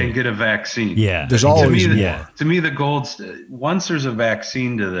 and get a vaccine. Yeah, there's always more. To me, once there's a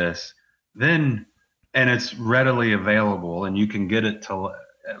vaccine to this, then and it's readily available, and you can get it to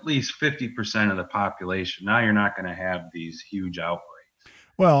at least 50% of the population. Now you're not going to have these huge outbreaks.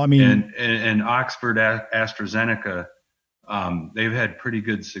 Well, I mean, and Oxford AstraZeneca, they've had pretty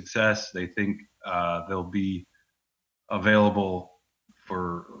good success. They think they'll be available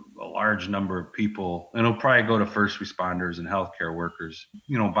for a large number of people, and it'll probably go to first responders and healthcare workers,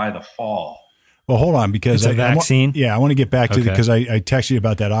 by the fall. Well, hold on, because it's a vaccine. I want to get back to because I texted you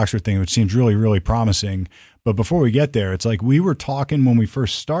about that Oxford thing, which seems really, really promising. But before we get there, it's like we were talking when we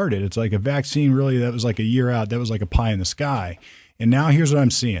first started. It's like a vaccine, really, that was like a year out. That was like a pie in the sky. And now here's what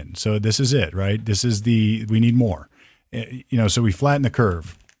I'm seeing. So this is it, right? This is we need more. So we flatten the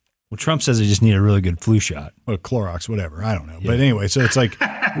curve. Well, Trump says they just need a really good flu shot. Or Clorox, whatever. I don't know. Yeah. But anyway, so it's like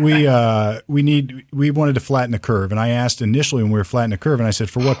we wanted to flatten the curve. And I asked initially when we were flattening the curve, and I said,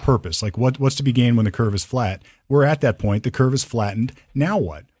 for what purpose? Like what's to be gained when the curve is flat? We're at that point. The curve is flattened. Now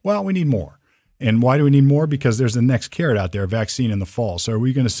what? Well, we need more. And why do we need more? Because there's the next carrot out there, a vaccine in the fall. So are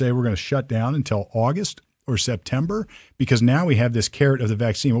we going to say we're going to shut down until August or September? Because now we have this carrot of the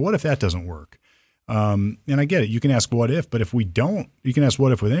vaccine. Well, what if that doesn't work? And I get it. You can ask what if, but if we don't, you can ask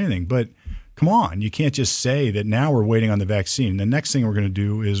what if with anything. But come on, you can't just say that now we're waiting on the vaccine. The next thing we're going to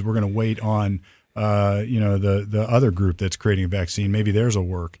do is we're going to wait on, the other group that's creating a vaccine. Maybe theirs will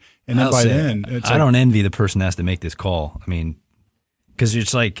work. And then then, it's I don't envy the person that has to make this call. I mean, because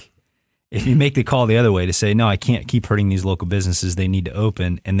it's like, if you make the call the other way to say, no, I can't keep hurting these local businesses, they need to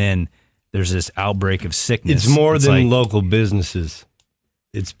open, and then there's this outbreak of sickness. It's more than local businesses.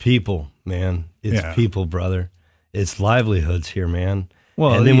 It's people, man. It's people, brother. It's livelihoods here, man.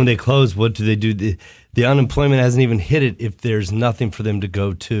 Well, and then when they close, what do they do? The unemployment hasn't even hit it if there's nothing for them to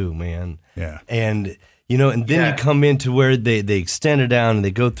go to, man. Yeah. And, and then you come into where they extend it down and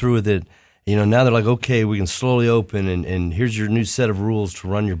they go through with it. Now they're like, okay, we can slowly open, and here's your new set of rules to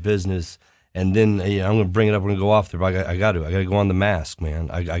run your business. And then I'm going to bring it up. We're going to go off there. But I got to go on the mask, man.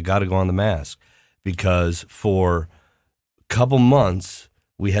 I got to go on the mask because for a couple months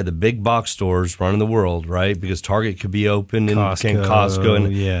we had the big box stores running the world, right? Because Target could be open and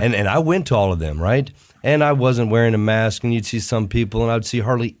Costco, and I went to all of them, right? And I wasn't wearing a mask, and you'd see some people, and I'd see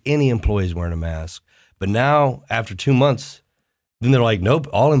hardly any employees wearing a mask. But now, after 2 months. Then they're like, nope,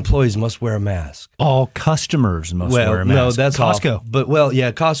 all employees must wear a mask. All customers must wear a mask. No, that's Costco. Off. But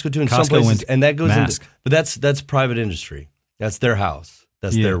Costco too in some places, and that goes into. But that's private industry. That's their house.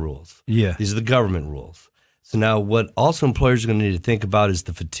 That's their rules. Yeah, these are the government rules. So now, what also employers are going to need to think about is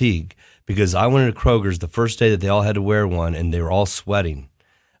the fatigue, because I went into Kroger's the first day that they all had to wear one, and they were all sweating.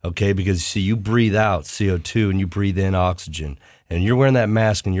 Okay, because see, you breathe out CO2 and you breathe in oxygen, and you're wearing that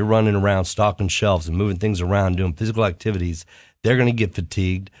mask and you're running around stocking shelves and moving things around, doing physical activities. They're going to get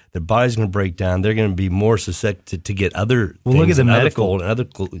fatigued. Their body's going to break down. They're going to be more susceptible to get other. Well, look at the medical. Doc,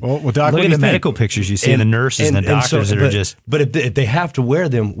 look at the medical pictures you see, and the nurses and the doctors that are just. But if they have to wear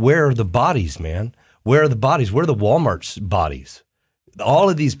them, where are the bodies, man? Where are the bodies? Where are the Walmart's bodies? All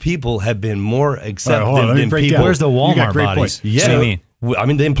of these people have been more accepted than people. Where's the Walmart bodies? Yeah, what do you mean? I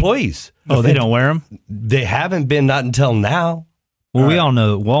mean the employees. Oh, they don't wear them. They haven't been, not until now. Well, we all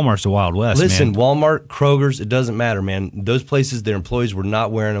know Walmart's the Wild West. Listen, man. Walmart, Kroger's, it doesn't matter, man. Those places, their employees were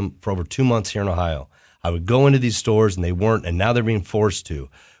not wearing them for over 2 months here in Ohio. I would go into these stores and they weren't, and now they're being forced to.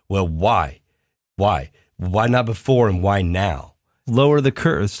 Well, why? Why? Why not before and why now? Lower the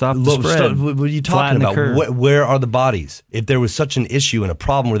curve, stop the spread. What are you Flatten talking the about? curve. Where are the bodies? If there was such an issue and a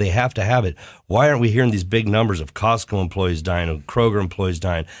problem where they have to have it, why aren't we hearing these big numbers of Costco employees dying, of Kroger employees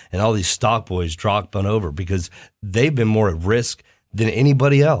dying, and all these stock boys dropping over? Because they've been more at risk than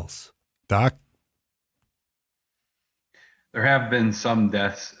anybody else. Doc? There have been some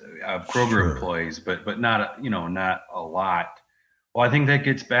deaths of Kroger employees, but not, not a lot. Well, I think that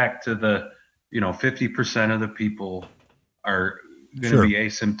gets back to the, 50% of the people are going to be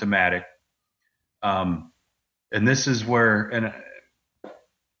asymptomatic. And this is where, and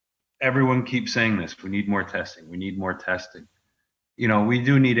everyone keeps saying this, we need more testing. We need more testing. We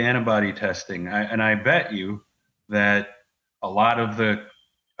do need antibody testing. And I bet you that a lot of the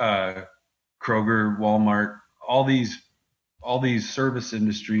Kroger, Walmart, all these service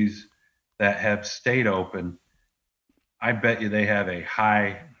industries that have stayed open, I bet you they have a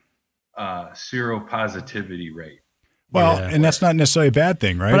high seropositivity rate. Well, and that's not necessarily a bad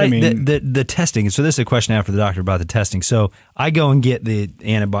thing, right? But I mean, the testing. So this is a question after the doctor about the testing. So I go and get the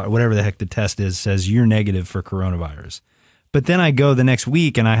antibody, whatever the heck the test is, says you're negative for coronavirus. But then I go the next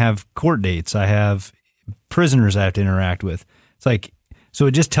week and I have court dates. I have prisoners I have to interact with. It's like, so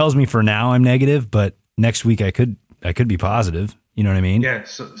it just tells me for now I'm negative, but next week I could be positive. You know what I mean? Yeah.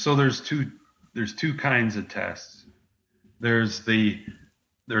 So there's two kinds of tests. There's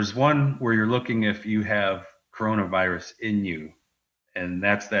one where you're looking if you have coronavirus in you, and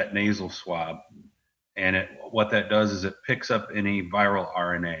that's that nasal swab. And what that does is it picks up any viral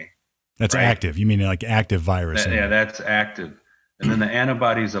RNA. That's right? Active. You mean like active virus? Yeah, that's active. And then the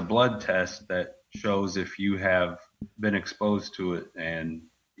antibody is a blood test that shows if you have been exposed to it and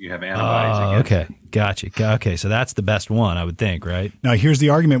you have antibodies against it. Gotcha. Okay, so that's the best one, I would think, right? Now, here's the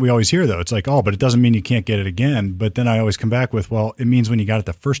argument we always hear, though. It's like, but it doesn't mean you can't get it again. But then I always come back with, well, it means when you got it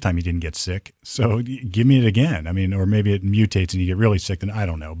the first time you didn't get sick. So give me it again. I mean, or maybe it mutates and you get really sick, then I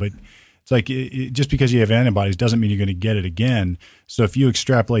don't know. But it's like just because you have antibodies doesn't mean you're going to get it again. So if you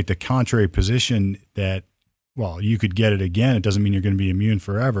extrapolate the contrary position that, well, you could get it again, it doesn't mean you're going to be immune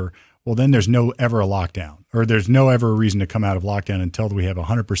forever. Well, then there's no ever a lockdown, or there's no ever a reason to come out of lockdown until we have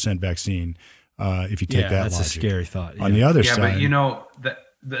 100% vaccine. If you take that that's logic. A scary thought. On the other side, but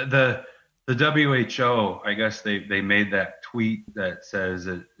the WHO, I guess they made that tweet that says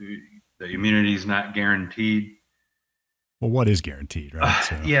that the immunity is not guaranteed. Well, what is guaranteed, right?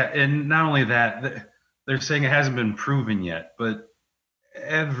 So. Yeah, and not only that, they're saying it hasn't been proven yet, but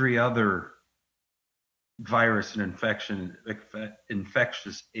every other virus and infectious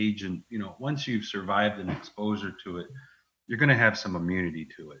agent, once you've survived an exposure to it, you're going to have some immunity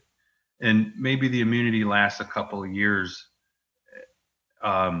to it. And maybe the immunity lasts a couple of years.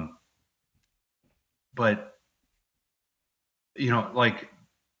 But, like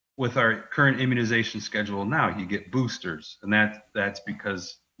with our current immunization schedule now, you get boosters. And that's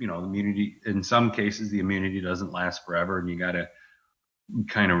because, immunity, in some cases, the immunity doesn't last forever and you got to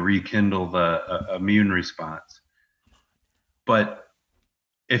kind of rekindle the immune response. But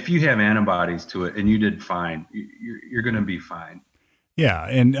if you have antibodies to it and you did fine, you're going to be fine. Yeah,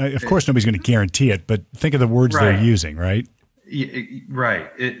 and of course nobody's going to guarantee it, but think of the words they're using, right?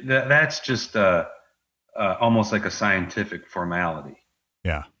 Right. That's just almost like a scientific formality.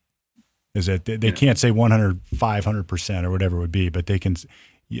 Yeah, is that they can't say 100, 500% or whatever it would be, but they can.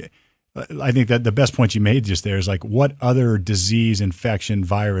 Yeah, I think that the best point you made just there is like, what other disease, infection,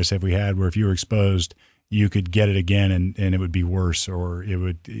 virus have we had where if you were exposed, you could get it again and it would be worse, or it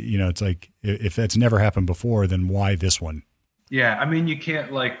would, it's like, if that's never happened before, then why this one? Yeah. I mean, you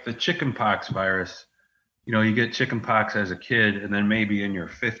can't, like the chickenpox virus, you get chickenpox as a kid and then maybe in your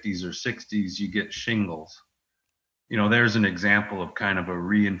 50s or 60s, you get shingles. There's an example of kind of a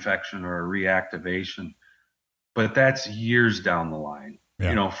reinfection or a reactivation, but that's years down the line.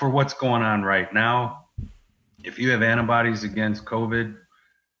 Yeah. For what's going on right now, if you have antibodies against COVID,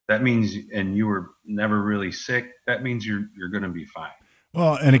 that means, and you were never really sick, that means you're going to be fine.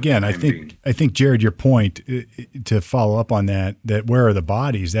 Well, and again, I think, Jared, your point to follow up on that where are the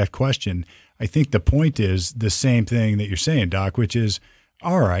bodies, that question, I think the point is the same thing that you're saying, Doc, which is,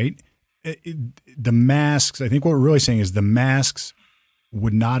 all right, the masks, I think what we're really saying is the masks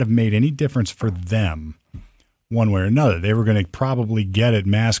would not have made any difference for them one way or another. They were going to probably get it,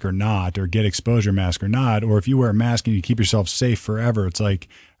 mask or not, or get exposure, mask or not. Or if you wear a mask and you keep yourself safe forever, it's like,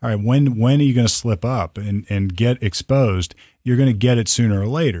 all right, when are you going to slip up and get exposed? You're going to get it sooner or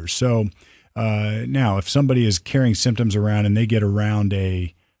later. So now, if somebody is carrying symptoms around and they get around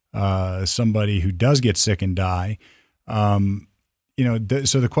somebody who does get sick and die, so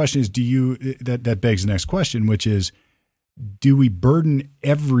the question is, that begs the next question, which is, do we burden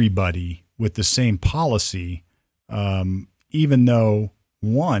everybody with the same policy? even though,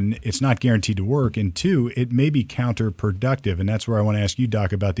 one, it's not guaranteed to work, and two, it may be counterproductive. And that's where I want to ask you,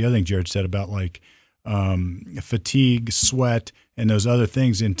 Doc, about the other thing Jared said about like fatigue, sweat, and those other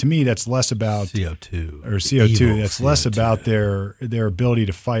things. And to me, that's less about CO2. That's CO2. Less about their ability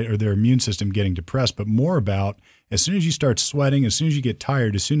to fight or their immune system getting depressed, but more about as soon as you start sweating, as soon as you get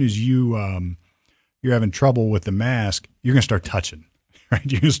tired, as soon as you're having trouble with the mask, you're going to start touching. Right,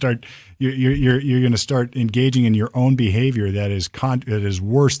 you're going to start engaging in your own behavior that is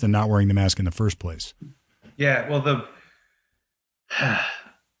worse than not wearing the mask in the first place. Yeah, well, the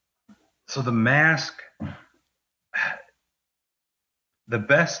mask, the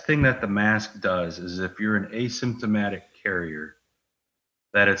best thing that the mask does is if you're an asymptomatic carrier,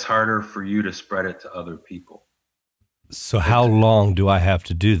 that it's harder for you to spread it to other people. So how long do I have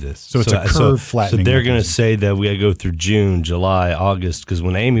to do this? So it's a curve flattening. So they're going to say that we got to go through June, July, August, because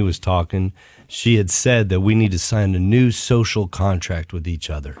when Amy was talking, she had said that we need to sign a new social contract with each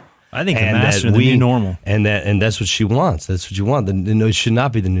other. I think the masks are the new normal. And that's what she wants. That's what you want. It should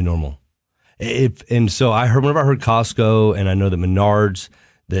not be the new normal. And so whenever I heard Costco, and I know that Menards,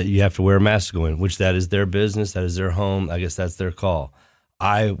 that you have to wear a mask to go in, which that is their business, that is their home. I guess that's their call.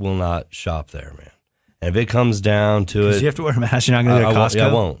 I will not shop there, man. And if it comes down to it, you have to wear a mask. You're not going to go to Costco.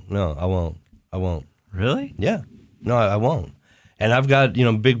 I won't. No, I won't. Really? Yeah. No, I won't. And I've got so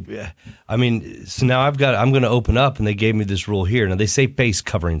now I'm going to open up, and they gave me this rule here. Now they say face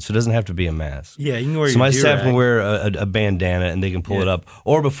covering, so it doesn't have to be a mask. Yeah, you can wear. So my staff can wear a bandana, and they can pull it up.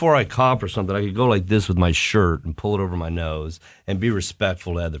 Or before I cough or something, I could go like this with my shirt and pull it over my nose and be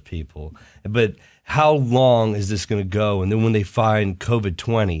respectful to other people. But how long is this going to go? And then when they find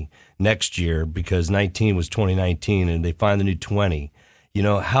COVID-20 next year, because 19 was 2019, and they find the new 20,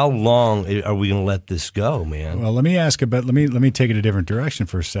 how long are we going to let this go, man? Well, let me ask about. Let me take it a different direction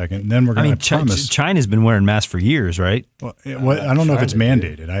for a second, and then we're going to promise. China's been wearing masks for years, right? Well, I don't know if it's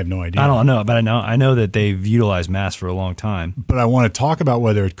mandated. I have no idea. I don't know, but I know that they've utilized masks for a long time. But I want to talk about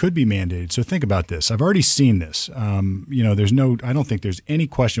whether it could be mandated. So think about this. I've already seen this. I don't think there's any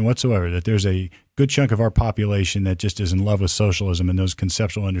question whatsoever that there's a good chunk of our population that just is in love with socialism and those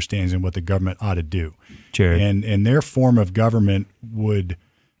conceptual understandings and what the government ought to do. Jared. And their form of government would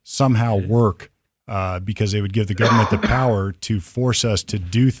somehow work because they would give the government the power to force us to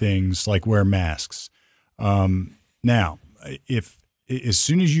do things like wear masks. Now, as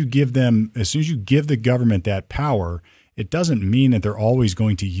soon as you give the government that power, it doesn't mean that they're always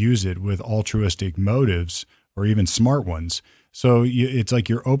going to use it with altruistic motives or even smart ones. So it's like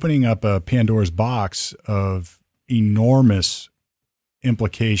you're opening up a Pandora's box of enormous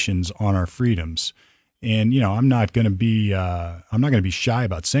implications on our freedoms. And, I'm not going to be shy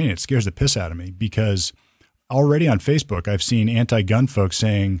about saying it. It scares the piss out of me because already on Facebook, I've seen anti-gun folks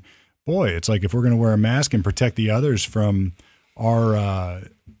saying, boy, it's like if we're going to wear a mask and protect the others from our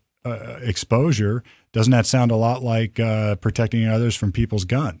exposure, doesn't that sound a lot like protecting others from people's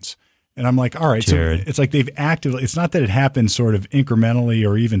guns? And I'm like, all right, Jared. So it's like they've actively, it's not that it happens sort of incrementally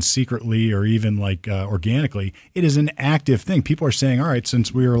or even secretly or even like organically. It is an active thing. People are saying, all right,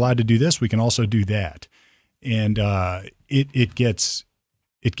 since we are allowed to do this, we can also do that. And it gets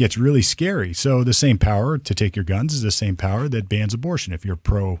really scary. So the same power to take your guns is the same power that bans abortion if you're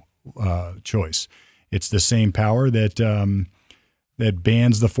pro-choice. It's the same power that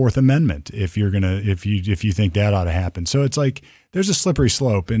bans the Fourth Amendment if you think that ought to happen. So it's like there's a slippery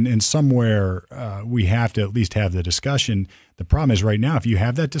slope, and somewhere we have to at least have the discussion. The problem is right now, if you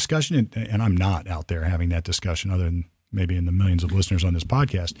have that discussion, and I'm not out there having that discussion, other than maybe in the millions of listeners on this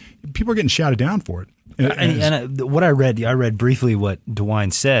podcast, people are getting shouted down for it. And what I read briefly what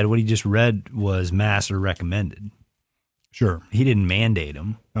DeWine said. What he just read was masks are recommended. Sure. He didn't mandate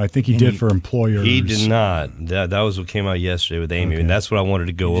them. I think he did for employers. He did not. That was what came out yesterday with Amy. Okay. And that's what I wanted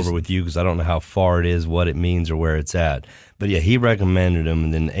to go over with you because I don't know how far it is, what it means, or where it's at. But, yeah, he recommended them.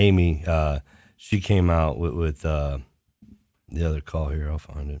 And then Amy, she came out with the other call here. I'll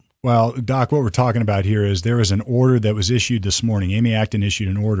find it. Well, Doc, what we're talking about here is there was an order that was issued this morning. Amy Acton issued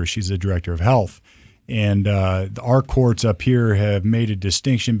an order. She's the director of health. And our courts up here have made a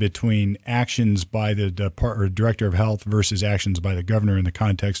distinction between actions by the director of health versus actions by the governor in the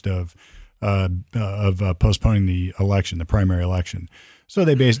context of postponing the election, the primary election. So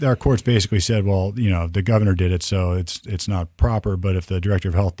our courts basically said, well, the governor did it, so it's not proper. But if the director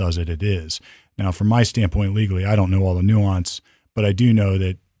of health does it, it is. Now, from my standpoint, legally, I don't know all the nuance, but I do know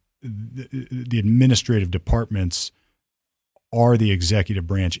that the administrative departments are the executive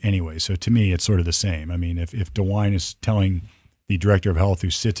branch anyway. So to me, it's sort of the same. I mean, if DeWine is telling the director of health who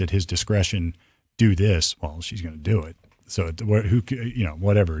sits at his discretion, do this, well, she's going to do it. So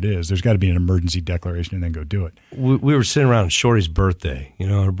whatever it is, there's got to be an emergency declaration and then go do it. We were sitting around Shorty's birthday.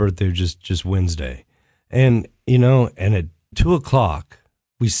 Her birthday was just Wednesday. And, and at 2:00,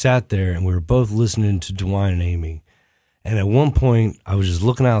 we sat there and we were both listening to DeWine and Amy. And at one point, I was just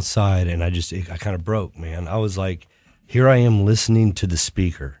looking outside and I kind of broke, man. I was like, here I am listening to the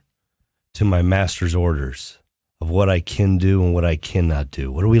speaker, to my master's orders of what I can do and what I cannot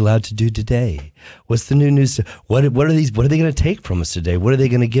do. What are we allowed to do today? What's the new news? What are they going to take from us today? What are they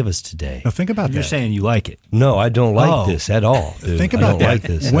going to give us today? Now think about that. You're saying you like it. No, I don't like this at all. Dude. Think about that. Like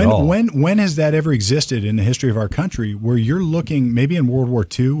this at all. When has that ever existed in the history of our country where you're looking, maybe in World War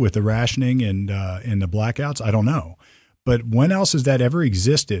II with the rationing and the blackouts? I don't know. But when else has that ever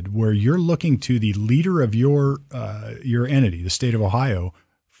existed where you're looking to the leader of your entity, the state of Ohio,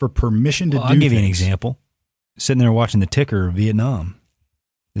 for permission to do I'll give you an things? example. Sitting there watching the ticker of Vietnam.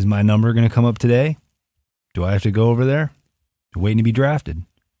 Is my number going to come up today? Do I have to go over there? Waiting to be drafted.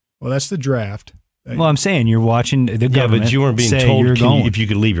 Well, that's the draft. Well, I'm saying you're watching the government. Yeah, but you weren't being say told you're going. if you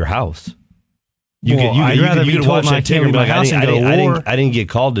could leave your house. I'd rather be told I can't leave my house and go to war. I didn't get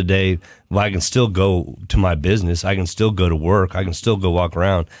called today. Well, I can still go to my business. I can still go to work. I can still go walk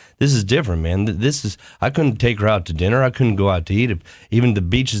around. This is different, man. I couldn't take her out to dinner. I couldn't go out to eat. Even the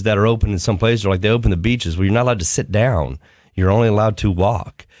beaches that are open in some places are like they open the beaches where you're not allowed to sit down. You're only allowed to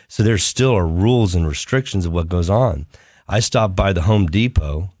walk. So there still are rules and restrictions of what goes on. I stopped by the Home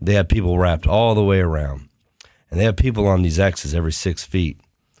Depot. They have people wrapped all the way around. And they have people on these X's every 6 feet.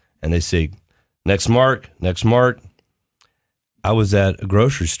 And they say, next mark. I was at a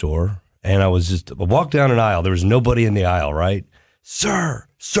grocery store and I walked down an aisle. There was nobody in the aisle, right? Sir.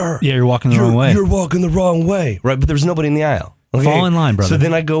 Yeah, you're walking the wrong way. You're walking the wrong way, right? But there was nobody in the aisle. Okay? Fall in line, brother. So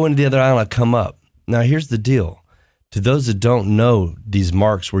then I go into the other aisle and I come up. Now, here's the deal. To those that don't know these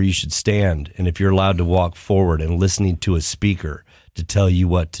marks where you should stand and if you're allowed to walk forward and listening to a speaker to tell you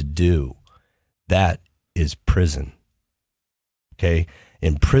what to do, that is prison. Okay?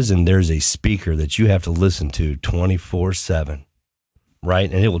 In prison, there's a speaker that you have to listen to 24/7,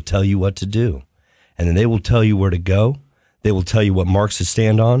 right? And it will tell you what to do. And then they will tell you where to go. They will tell you what marks to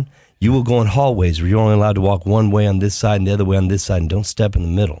stand on. You will go in hallways where you're only allowed to walk one way on this side and the other way on this side, and don't step in the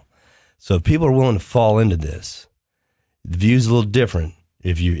middle. So if people are willing to fall into this, the view's a little different.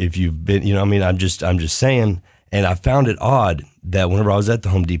 If you've been, I'm just saying. And I found it odd that whenever I was at the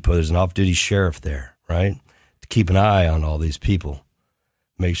Home Depot, there's an off-duty sheriff there, right, to keep an eye on all these people.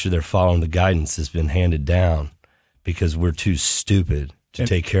 Make sure they're following the guidance that's been handed down because we're too stupid to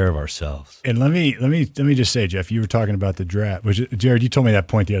take care of ourselves. And let me just say, Jeff, you were talking about the draft, which Jared, you told me that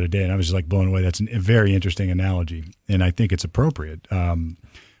point the other day, and I was just like blown away. That's a very interesting analogy, and I think it's appropriate.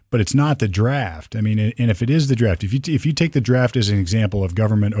 But it's not the draft. I mean, and if it is the draft, if you take the draft as an example of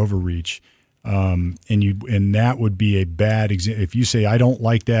government overreach, and that would be a bad example. If you say I don't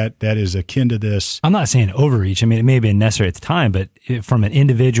like that, that is akin to this. I'm not saying overreach. I mean, it may have been necessary at the time, but from an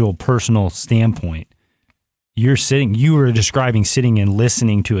individual, personal standpoint, you were describing sitting and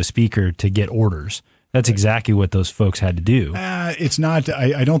listening to a speaker to get orders. That's exactly what those folks had to do. It's not.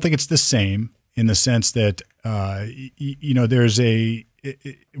 I don't think it's the same in the sense that there's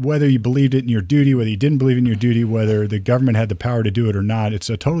whether you believed it in your duty, whether you didn't believe in your duty, whether the government had the power to do it or not, it's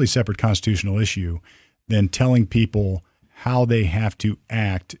a totally separate constitutional issue than telling people how they have to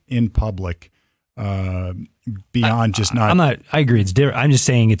act in public beyond just not. I agree. It's different. I'm just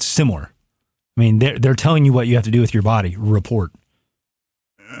saying it's similar. I mean, they're telling you what you have to do with your body. Report.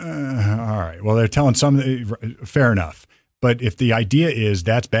 All right. Well, they're telling fair enough. But if the idea is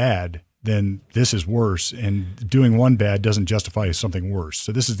that's bad, then this is worse, and doing one bad doesn't justify something worse.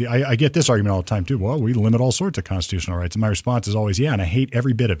 So this is I get this argument all the time too. Well, we limit all sorts of constitutional rights, and my response is always, yeah, and I hate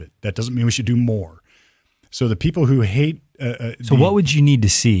every bit of it. That doesn't mean we should do more. So the people who hate. So what would you need to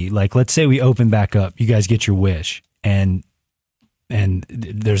see? Like, let's say we open back up, you guys get your wish, and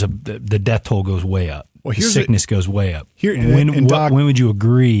there's the death toll goes way up. Well, sickness goes way up. Doc, when would you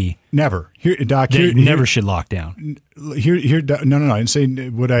agree? Never. Doc, never should lock down. No. I didn't say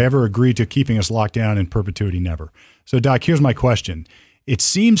would I ever agree to keeping us locked down in perpetuity. Never. So, Doc, here's my question. It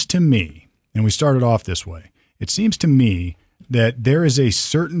seems to me, and we started off this way, it seems to me that there is a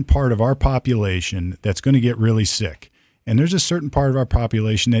certain part of our population that's going to get really sick. And there's a certain part of our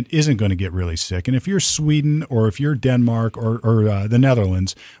population that isn't going to get really sick. And if you're Sweden or if you're Denmark or the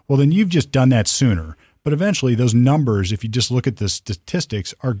Netherlands, well, then you've just done that sooner. But eventually those numbers, if you just look at the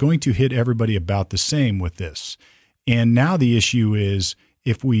statistics, are going to hit everybody about the same with this. And now the issue is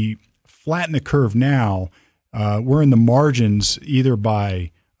if we flatten the curve now, we're in the margins either by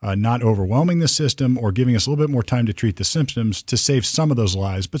not overwhelming the system or giving us a little bit more time to treat the symptoms to save some of those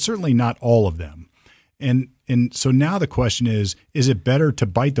lives, but certainly not all of them. And so now the question is it better to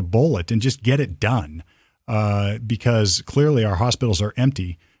bite the bullet and just get it done? Because clearly our hospitals are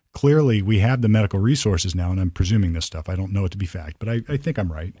empty. Clearly we have the medical resources now, and I'm presuming this stuff. I don't know it to be fact, but I think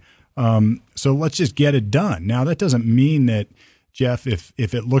I'm right. So let's just get it done. Now, that doesn't mean that, Jeff, if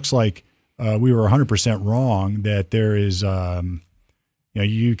it looks like we were 100% wrong, that there is,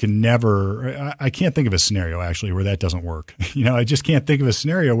 you can never, I can't think of a scenario actually where that doesn't work. I just can't think of a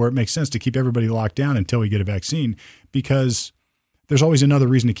scenario where it makes sense to keep everybody locked down until we get a vaccine, because there's always another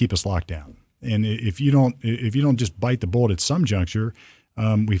reason to keep us locked down. And if you don't just bite the bullet at some juncture,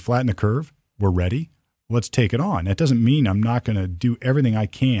 we flatten the curve, we're ready, let's take it on. That doesn't mean I'm not going to do everything I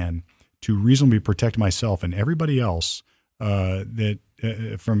can to reasonably protect myself and everybody else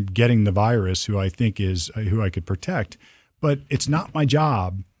from getting the virus, who I think is who I could protect. But it's not my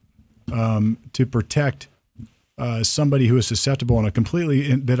job to protect somebody who is susceptible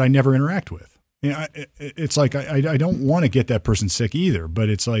and that I never interact with. It's like I don't want to get that person sick either. But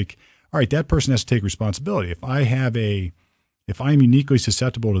it's like, all right, that person has to take responsibility. If I'm uniquely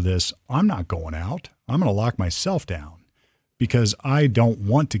susceptible to this, I'm not going out. I'm going to lock myself down because I don't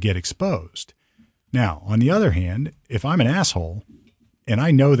want to get exposed. Now, on the other hand, if I'm an asshole and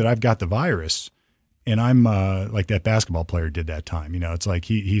I know that I've got the virus, and I'm like that basketball player did that time, it's like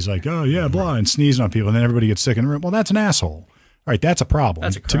he's like, oh yeah, blah, and sneezing on people, and then everybody gets sick in the room. Well, that's an asshole. All right, that's a problem.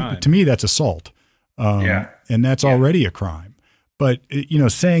 That's a crime. To me, that's assault. And that's already a crime. But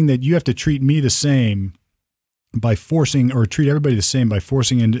saying that you have to treat me the same by forcing, or treat everybody the same by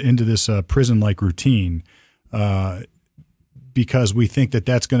forcing into this prison-like routine, because we think that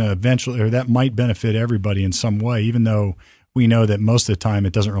that's going to eventually, or that might benefit everybody in some way, even though we know that most of the time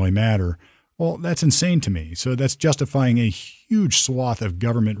it doesn't really matter. Well, that's insane to me. So that's justifying a huge swath of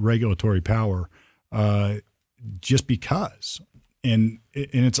government regulatory power just because. And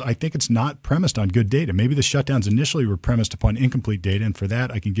I think it's not premised on good data. Maybe the shutdowns initially were premised upon incomplete data, and for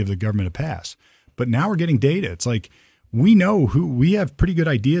that I can give the government a pass. But now we're getting data. It's like we have pretty good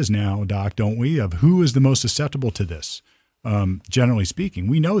ideas now, Doc, don't we, of who is the most susceptible to this, generally speaking.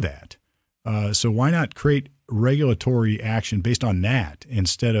 We know that. So why not create regulatory action based on that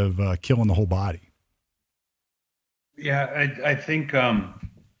instead of killing the whole body? Yeah, I think, I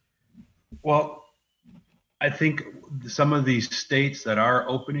think some of these states that are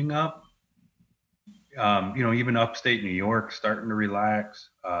opening up, even upstate New York starting to relax,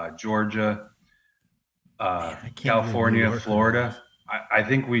 Georgia, California, Florida. I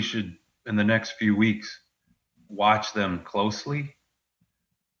think we should, in the next few weeks, watch them closely,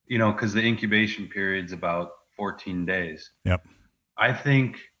 because the incubation period's about 14 days. Yep. I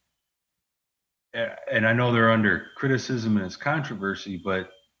think, and I know they're under criticism and it's controversy, but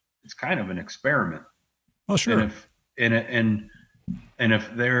it's kind of an experiment. Well, sure. And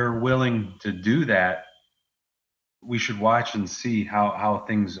if they're willing to do that, we should watch and see how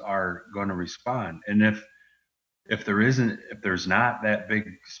things are going to respond. And if there's not that big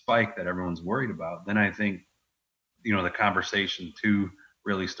spike that everyone's worried about, then I think, the conversation to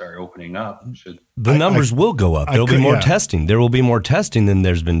really start opening up the numbers will go up. There'll be more testing. There will be more testing than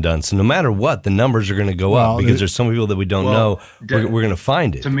there's been done. So no matter what, the numbers are going to go up because there's some people that we don't know. We're going to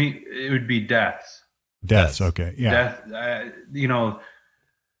find it. To me, it would be deaths. Deaths. Okay. Yeah. Death.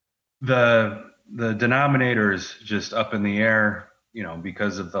 The denominator is just up in the air,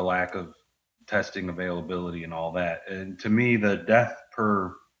 because of the lack of testing availability and all that. And to me, the death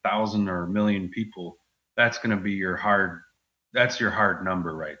per 1,000 or 1,000,000 people, that's going to be your hard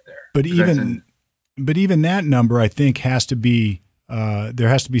number right there. But even that number, I think, has to be there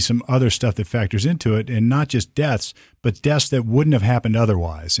has to be some other stuff that factors into it, and not just deaths, but deaths that wouldn't have happened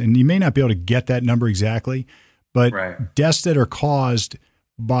otherwise. And you may not be able to get that number exactly, but deaths that are caused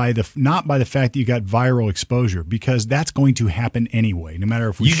not by the fact that you got viral exposure, because that's going to happen anyway, no matter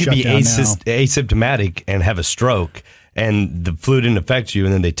if we shut down now. You could be asymptomatic and have a stroke, and the flu didn't affect you,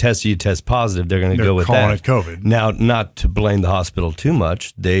 and then they test you, test positive, they're going to go with that. Calling it COVID. Now, not to blame the hospital too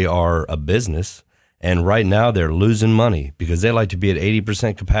much, they are a business, and right now they're losing money because they like to be at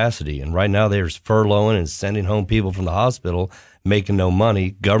 80% capacity, and right now they're furloughing and sending home people from the hospital, making no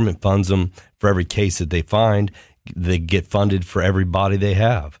money. Government funds them for every case that they find. They get funded for every body they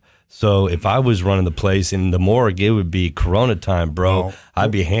have. So if I was running the place in the morgue, it would be Corona time, bro. Oh,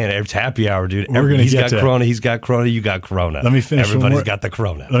 I'd be it's happy hour, dude. He's got Corona, you got Corona. Let me finish. Everybody's got the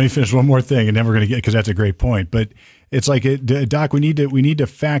Corona. Let me finish one more thing, and then we're going to because that's a great point. But it's like, Doc, we need to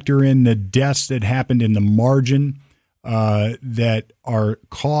factor in the deaths that happened in the margin that are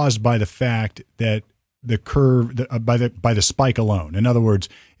caused by the fact that the curve by the spike alone. In other words,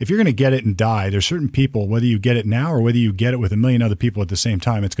 if you're going to get it and die, there's certain people, whether you get it now or whether you get it with 1 million other people at the same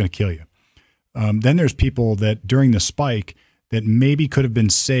time, it's going to kill you. Then there's people that during the spike that maybe could have been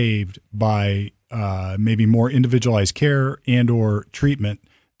saved by maybe more individualized care and or treatment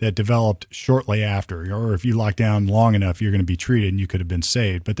that developed shortly after, or if you lock down long enough, you're going to be treated and you could have been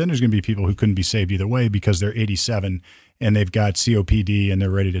saved. But then there's going to be people who couldn't be saved either way because they're 87 and they've got COPD and they're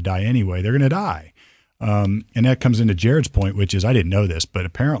ready to die anyway. They're going to die. And that comes into Jared's point, which is, I didn't know this, but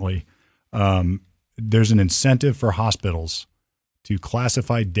apparently there's an incentive for hospitals to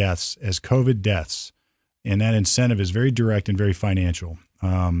classify deaths as COVID deaths. And that incentive is very direct and very financial.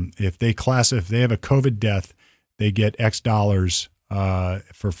 If they have a COVID death, they get X dollars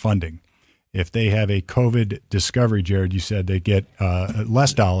for funding. If they have a COVID discovery, Jared, you said they get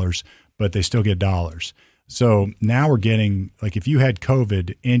less dollars, but they still get dollars. So now we're getting, like, if you had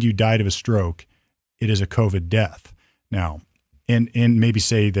COVID and you died of a stroke, it is a COVID death now, and maybe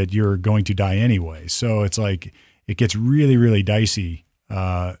say that you're going to die anyway. So it's like, it gets really, really dicey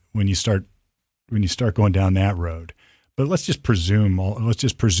when you start going down that road. But let's just presume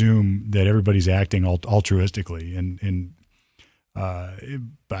that everybody's acting altruistically, and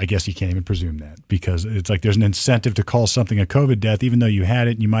I guess you can't even presume that, because it's like there's an incentive to call something a COVID death, even though you had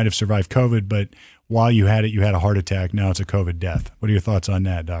it and you might have survived COVID, but while you had it, you had a heart attack. Now it's a COVID death. What are your thoughts on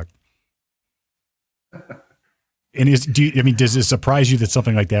that, Doc? And does it surprise you that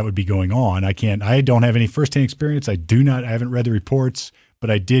something like that would be going on? I don't have any firsthand experience. I haven't read the reports, but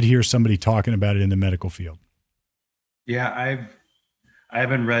I did hear somebody talking about it in the medical field. Yeah, I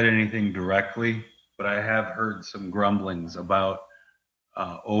haven't read anything directly, but I have heard some grumblings about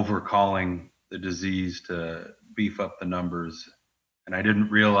overcalling the disease to beef up the numbers. And I didn't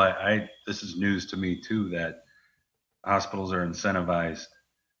realize, this is news to me too, that hospitals are incentivized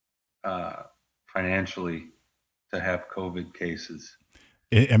financially to have COVID cases.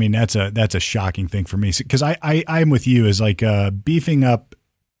 I mean, that's a shocking thing for me, because I'm with you, is like beefing up,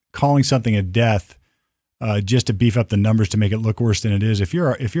 calling something a death just to beef up the numbers to make it look worse than it is. If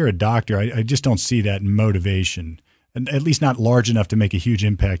you're a doctor, I just don't see that motivation, and at least not large enough to make a huge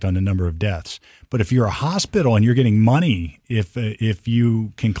impact on the number of deaths. But if you're a hospital and you're getting money, if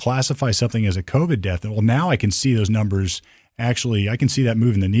you can classify something as a COVID death, well, now I can see those numbers. Actually, I can see that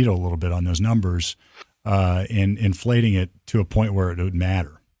moving the needle a little bit on those numbers. And inflating it to a point where it would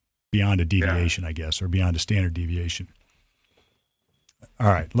matter beyond a deviation, I guess, or beyond a standard deviation. All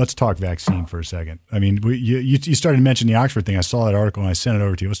right, let's talk vaccine for a second. I mean, you started to mention the Oxford thing. I saw that article and I sent it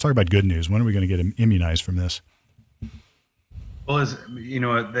over to you. Let's talk about good news. When are we going to get immunized from this? Well, as you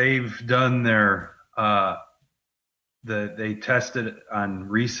know, they've done their they tested on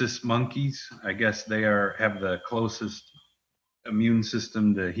rhesus monkeys. I guess they have the closest immune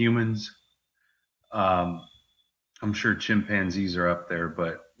system to humans. I'm sure chimpanzees are up there,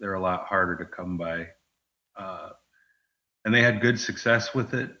 but they're a lot harder to come by. And they had good success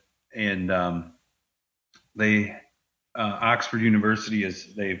with it. And Oxford University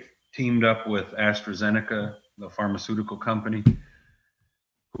they've teamed up with AstraZeneca, the pharmaceutical company,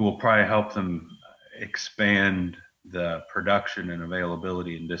 who will probably help them expand the production and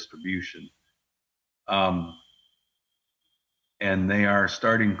availability and distribution. And they are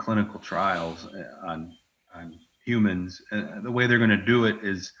starting clinical trials on humans. And the way they're going to do it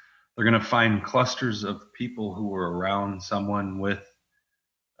is they're going to find clusters of people who were around someone with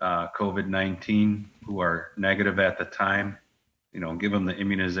COVID-19 who are negative at the time, give them the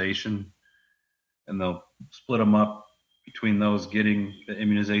immunization, and they'll split them up between those getting the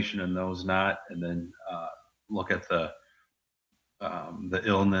immunization and those not, and then look at the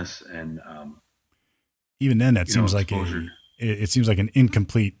illness and even then that seems exposure. It seems like an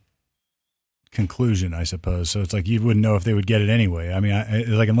incomplete conclusion, I suppose. So it's like you wouldn't know if they would get it anyway. I mean,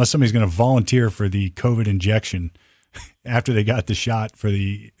 unless somebody's going to volunteer for the COVID injection after they got the shot for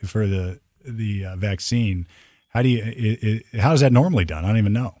the vaccine, how is that normally done? I don't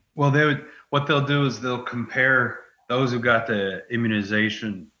even know. Well, what they'll do is they'll compare those who got the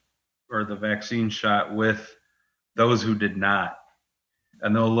immunization or the vaccine shot with those who did not,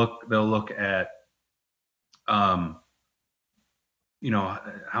 and they'll look at how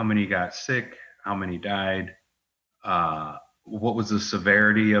many got sick, how many died, what was the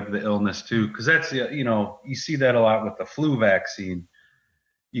severity of the illness too, because that's you see that a lot with the flu vaccine.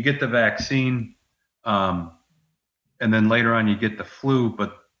 You get the vaccine, and then later on you get the flu,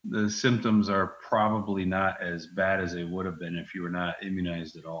 but the symptoms are probably not as bad as they would have been if you were not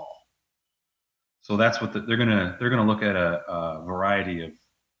immunized at all. So that's what they're gonna look at a variety of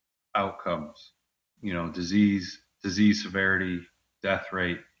outcomes, disease severity, death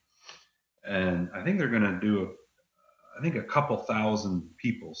rate, and I think they're going to do a couple thousand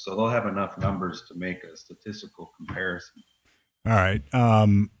people, so they'll have enough numbers to make a statistical comparison. All right,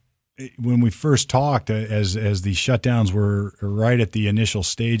 when we first talked, as the shutdowns were right at the initial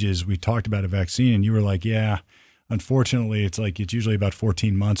stages, we talked about a vaccine, and you were like, "Yeah, unfortunately, it's usually about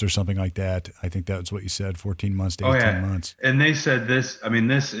 14 months or something like that." I think that's what you said, 14 months to 18 months. And they said this. I mean,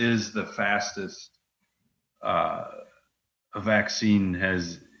 this is the fastest a vaccine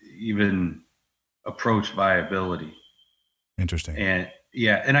has even approached viability. Interesting. And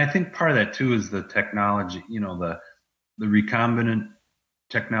and I think part of that too is the technology. The recombinant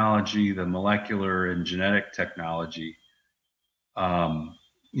technology, the molecular and genetic technology. When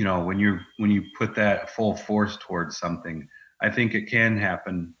you put that full force towards something, I think it can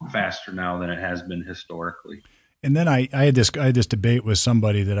happen faster now than it has been historically. And then I had this debate with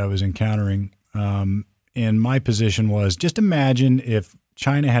somebody that I was encountering, and my position was, just imagine if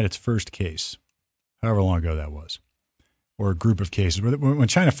China had its first case, however long ago that was, or a group of cases. When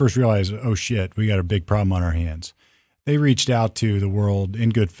China first realized, oh shit, we got a big problem on our hands, they reached out to the world in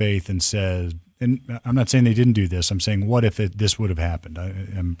good faith and said, and I'm not saying they didn't do this, I'm saying, what if this would have happened?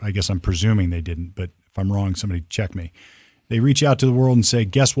 I guess I'm presuming they didn't, but if I'm wrong, somebody check me. They reach out to the world and say,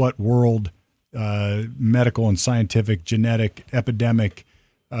 guess what, world medical and scientific, genetic, epidemic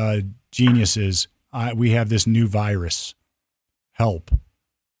geniuses, we have this new virus. Help.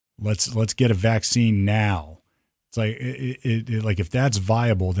 Let's get a vaccine now. It's like if that's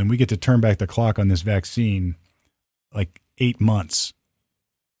viable, then we get to turn back the clock on this vaccine 8 months,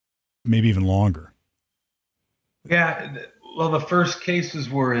 maybe even longer. Yeah. Well, the first cases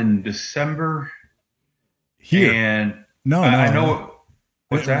were in December. Here. And no, I know.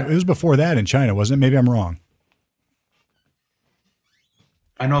 What's that? It was before that in China, wasn't it? Maybe I'm wrong.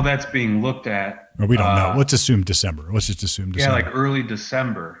 I know that's being looked at. Or we don't know. Let's assume December. Let's just assume December. Yeah, early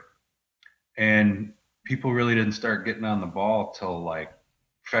December. And people really didn't start getting on the ball till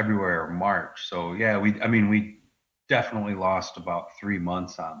February or March. So yeah, we definitely lost about 3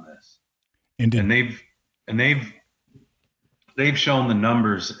 months on this. And they've shown the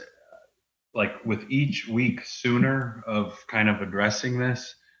numbers, with each week sooner of kind of addressing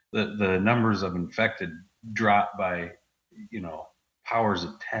this, the numbers of infected drop by, powers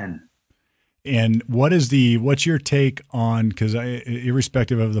of 10. And what's your take on, because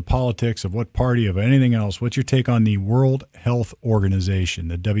irrespective of the politics, of what party, of anything else, what's your take on the World Health Organization,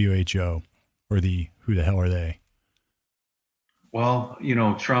 the WHO, or who the hell are they? Well,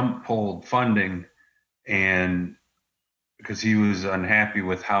 Trump pulled funding, and because he was unhappy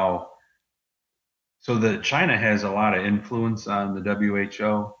with how, so China has a lot of influence on the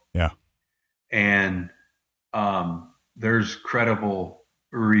WHO. Yeah. And there's credible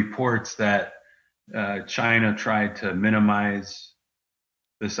reports that China tried to minimize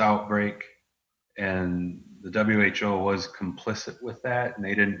this outbreak, and the WHO was complicit with that, and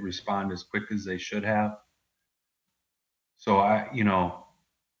they didn't respond as quick as they should have. So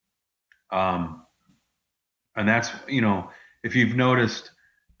and that's, if you've noticed,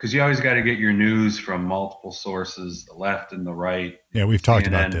 because you always got to get your news from multiple sources, the left and the right. Yeah, we've talked CNN,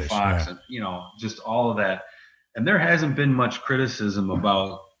 about this. Fox, yeah. And, just all of that. And there hasn't been much criticism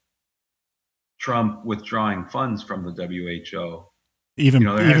about Trump withdrawing funds from the WHO. Even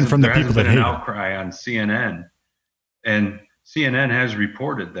from the people that hate an outcry on CNN, and CNN has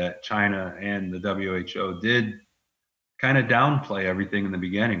reported that China and the WHO did kind of downplay everything in the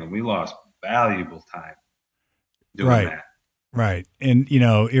beginning, and we lost valuable time doing that. Right. And,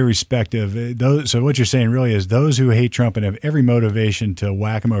 irrespective, so what you're saying really is those who hate Trump and have every motivation to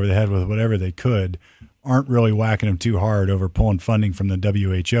whack him over the head with whatever they could aren't really whacking him too hard over pulling funding from the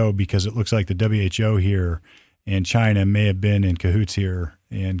WHO, because it looks like the WHO here and China may have been in cahoots here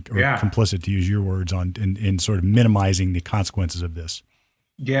and complicit, to use your words, in sort of minimizing the consequences of this.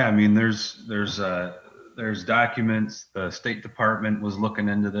 Yeah. I mean, there's documents. The State Department was looking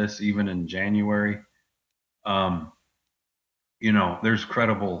into this even in January. There's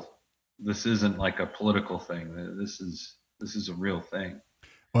credible. This isn't like a political thing. This is a real thing.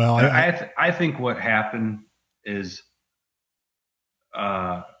 Well, I think what happened is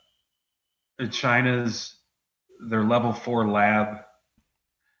China's their level 4 lab.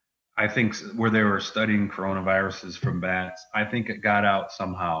 I think where they were studying coronaviruses from bats. I think it got out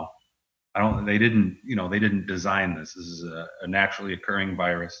somehow. They didn't design this. This is a naturally occurring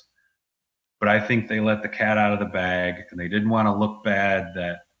virus. But I think they let the cat out of the bag, and they didn't want to look bad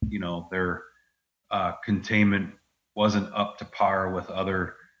that, their containment wasn't up to par with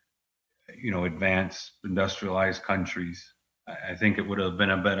other, advanced industrialized countries. I think it would have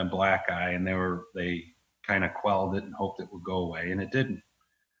been a black eye, and they kind of quelled it and hoped it would go away, and it didn't.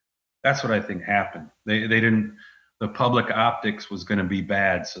 That's what I think happened. They didn't. The public optics was going to be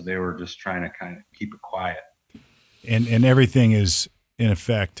bad, so they were just trying to kind of keep it quiet. And everything is, in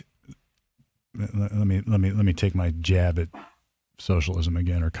effect, let me take my jab at socialism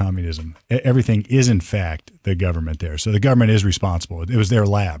again, or communism. Everything is in fact the government there. So the government is responsible. It was their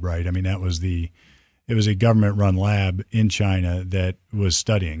lab, right? I mean, it was a government run lab in China that was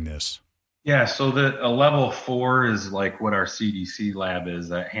studying this. Yeah. So a level 4 is like what our CDC lab is,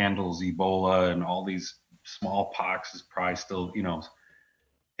 that handles Ebola and all these smallpox is probably still,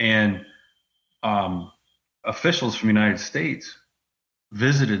 and officials from the United States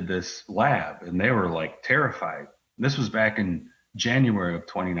visited this lab and they were like terrified. This was back in January of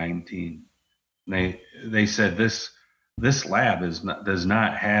 2019. They said this lab does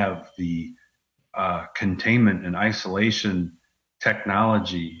not have the containment and isolation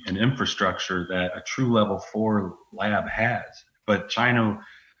technology and infrastructure that a true level 4 lab has. But China,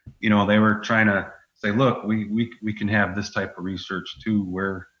 they were trying to say, look, we can have this type of research too.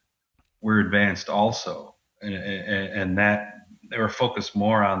 We're advanced also, and that they were focused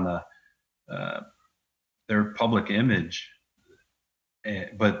more on their public image.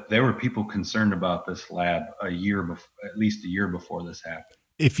 But there were people concerned about this lab at least a year before this happened.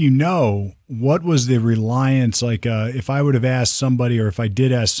 If what was the reliance, like if I would have asked somebody, or if I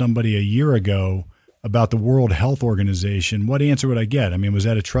did ask somebody a year ago about the World Health Organization, what answer would I get? I mean, was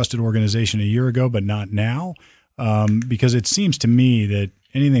that a trusted organization a year ago, but not now? Because it seems to me that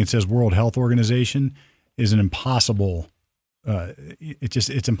anything that says World Health Organization is an impossible.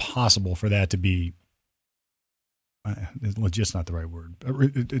 It's impossible for that to be. Just not the right word.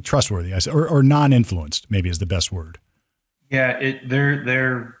 Trustworthy, I say, or non-influenced, maybe is the best word. Yeah,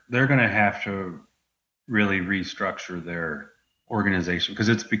 they're going to have to really restructure their organization because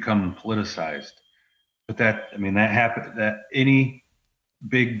it's become politicized. But that happened. That any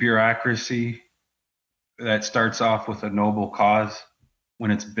big bureaucracy that starts off with a noble cause,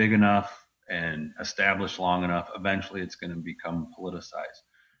 when it's big enough and established long enough, eventually it's going to become politicized.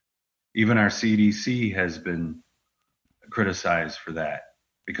 Even our CDC has been criticized for that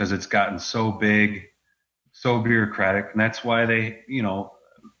because it's gotten so big, so bureaucratic, and that's why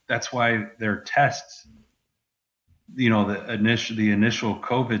their tests, the initial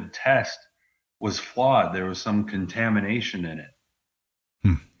COVID test was flawed. There was some contamination in it.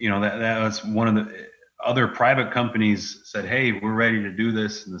 That was one of the other private companies said, hey, we're ready to do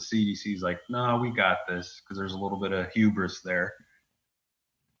this, and the CDC's like, no, we got this, because there's a little bit of hubris there.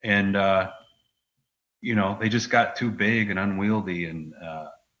 And they just got too big and unwieldy, and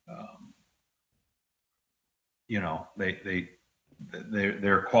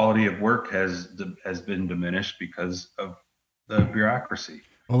their quality of work has been diminished because of the bureaucracy.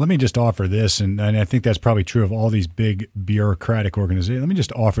 Well, let me just offer this, and I think that's probably true of all these big bureaucratic organizations. Let me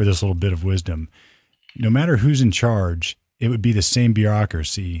just offer this little bit of wisdom. No matter who's in charge, it would be the same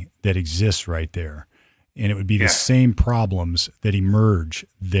bureaucracy that exists right there. And it would be the same problems that emerge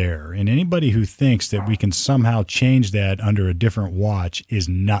there. And anybody who thinks that we can somehow change that under a different watch is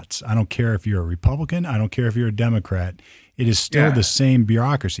nuts. I don't care if you're a Republican. I don't care if you're a Democrat. It is still the same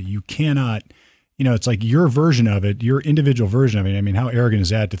bureaucracy. You cannot, it's like your version of it, your individual version of it. I mean, how arrogant is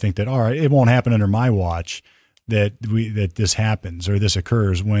that to think that, all right, it won't happen under my watch that this happens or this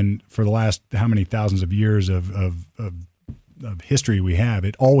occurs, when for the last how many thousands of years of history we have,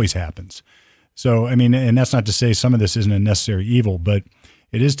 it always happens. So, I mean, and that's not to say some of this isn't a necessary evil, but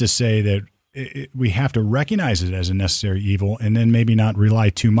it is to say that we have to recognize it as a necessary evil and then maybe not rely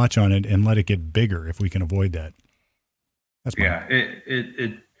too much on it and let it get bigger if we can avoid that. That's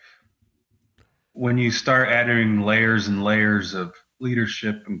it when you start adding layers and layers of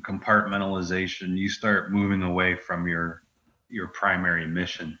leadership and compartmentalization, you start moving away from your primary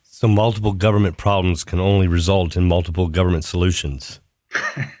mission. So multiple government problems can only result in multiple government solutions.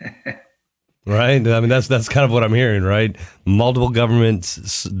 Right? I mean, that's kind of what I'm hearing, right? Multiple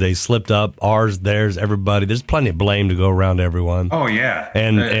governments, they slipped up, ours, theirs, everybody. There's plenty of blame to go around everyone. Oh, yeah.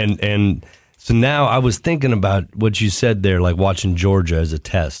 And so now I was thinking about what you said there, like watching Georgia as a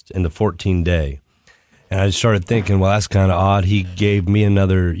test in the 14-day. And I started thinking, well, that's kind of odd. He gave me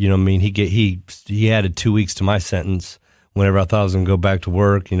another, he added 2 weeks to my sentence whenever I thought I was going to go back to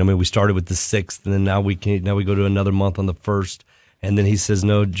work. We started with the 6th, and then now we go to another month on the 1st. And then he says,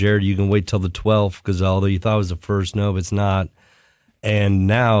 no, Jared, you can wait till the 12th, because although you thought it was the 1st, no, it's not. And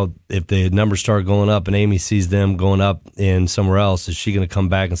now if the numbers start going up and Amy sees them going up in somewhere else, is she going to come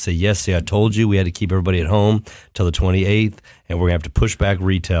back and say, yes, see, I told you we had to keep everybody at home till the 28th, and we're going to have to push back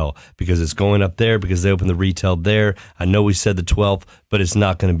retail because it's going up there because they opened the retail there. I know we said the 12th, but it's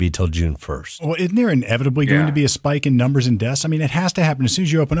not going to be till June 1st. Well, isn't there inevitably going to be a spike in numbers and deaths? I mean, it has to happen. As soon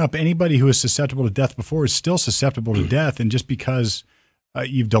as you open up, anybody who was susceptible to death before is still susceptible to death. And just because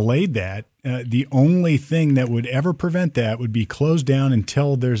you've delayed that, the only thing that would ever prevent that would be closed down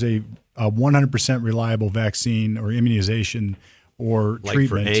until there's a a 100% reliable vaccine or immunization or Like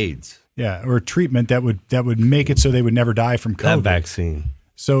treatment. for AIDS. Yeah, or a treatment that would make it so they would never die from COVID. That vaccine.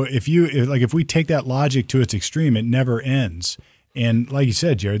 So if we take that logic to its extreme, it never ends. And like you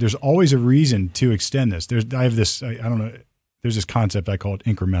said, Jared, there's always a reason to extend this. I don't know. There's this concept I call it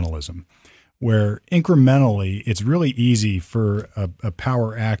incrementalism, where incrementally it's really easy for a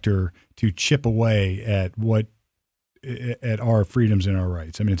power actor to chip away at our freedoms and our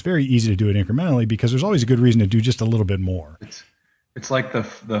rights. I mean, it's very easy to do it incrementally because there's always a good reason to do just a little bit more. It's like the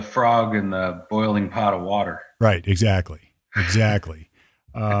frog in the boiling pot of water. Right. Exactly.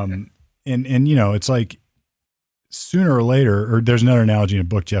 And it's like sooner or later, or there's another analogy in a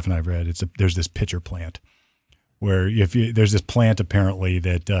book Jeff and I've read. There's this pitcher plant where there's this plant apparently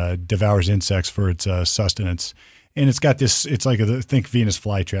that devours insects for its sustenance. And it's got this, it's like think Venus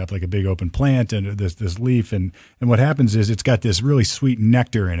flytrap, like a big open plant and this leaf. And what happens is it's got this really sweet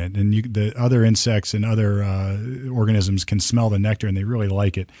nectar in it. And the other insects and other organisms can smell the nectar and they really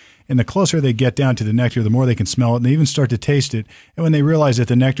like it. And the closer they get down to the nectar, the more they can smell it. And they even start to taste it. And when they realize that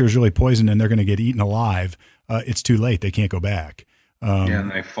the nectar is really poison and they're going to get eaten alive, it's too late. They can't go back.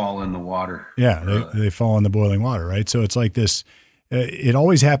 And they fall in the water. Yeah, they fall in the boiling water, right? So it's like this. It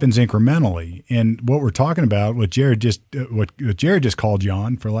always happens incrementally, and what we're talking about, what Jared just called you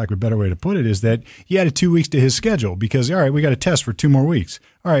on, for lack of a better way to put it, is that he added 2 weeks to his schedule because, all right, we got a test for 2 more weeks.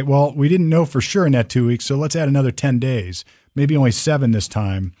 All right, well, we didn't know for sure in that 2 weeks, so let's add another 10 days, maybe only 7 this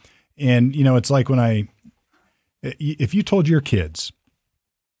time. And it's like if you told your kids,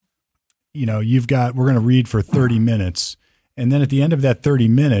 we're going to read for 30 minutes, and then at the end of that 30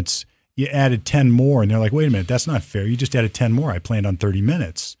 minutes. You added 10 more, and they're like, wait a minute, that's not fair. You just added 10 more. I planned on 30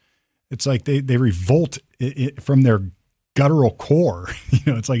 minutes. It's like they revolt from their guttural core.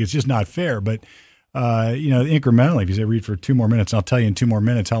 It's like it's just not fair. But, incrementally, if you say read for 2 more minutes, and I'll tell you in 2 more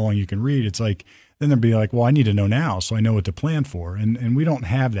minutes how long you can read, it's like then they'll be like, well, I need to know now so I know what to plan for. And we don't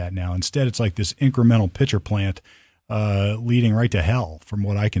have that now. Instead, it's like this incremental pitcher plant leading right to hell, from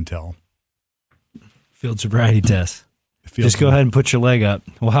what I can tell. Field sobriety test. Just go ahead and put your leg up.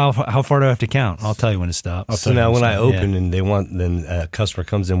 Well, how far do I have to count? I'll tell you when to stop. So now when I open and then a customer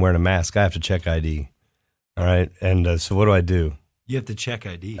comes in wearing a mask, I have to check ID. All right. And so what do? You have to check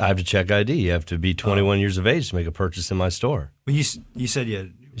ID. I have to check ID. You have to be 21 years of age to make a purchase in my store. Well, you said you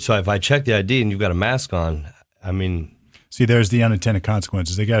had. So if I check the ID and you've got a mask on, I mean. See, there's the unintended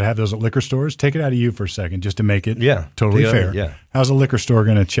consequences. They got to have those at liquor stores. Take it out of you for a second just to make it totally fair. Yeah. How's a liquor store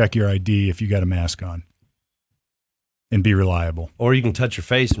going to check your ID if you got a mask on? And be reliable. Or you can touch your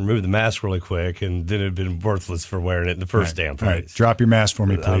face and remove the mask really quick, and then it'd been worthless for wearing it in the first damn place. All right, drop your mask for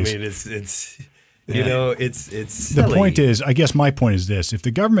me, please. I mean, it's it's silly. The point is, I guess my point is this: if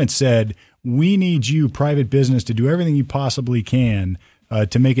the government said we need you, private business, to do everything you possibly can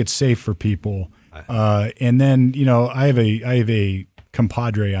to make it safe for people, and then I have a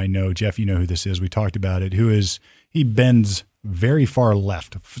compadre I know, Jeff. You know who this is. We talked about it. He bends very far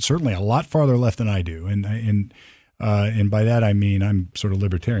left, certainly a lot farther left than I do, and by that I mean I'm sort of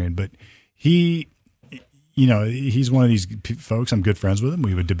libertarian, but he's one of these folks. I'm good friends with him.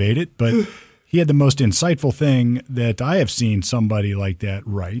 We would debate it, but he had the most insightful thing that I have seen somebody like that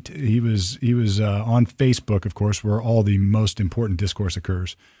write. He was on Facebook, of course, where all the most important discourse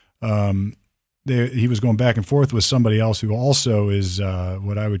occurs. He was going back and forth with somebody else who also is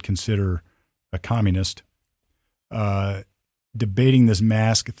what I would consider a communist, debating this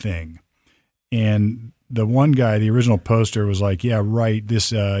mask thing, and the one guy, the original poster, was like, yeah, right,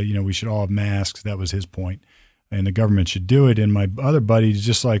 this, we should all have masks. That was his point. And the government should do it. And my other buddy is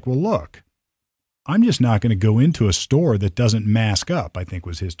just like, well, look, I'm just not going to go into a store that doesn't mask up, I think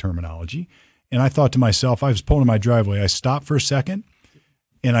was his terminology. And I thought to myself, I was pulling in my driveway. I stopped for a second,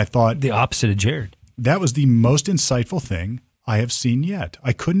 and I thought. The opposite of Jared. That was the most insightful thing I have seen yet.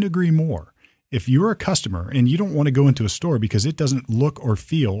 I couldn't agree more. If you're a customer and you don't want to go into a store because it doesn't look or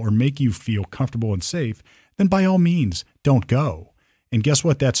feel or make you feel comfortable and safe, then by all means, don't go. And guess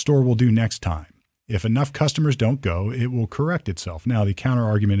what that store will do next time? If enough customers don't go, it will correct itself. Now, the counter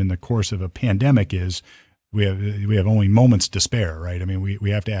argument in the course of a pandemic is we have only moments to spare, right? I mean,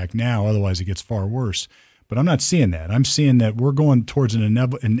 we have to act now, otherwise it gets far worse. But I'm not seeing that. I'm seeing that we're going towards an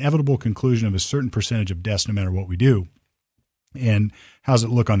inevitable conclusion of a certain percentage of deaths no matter what we do. And how's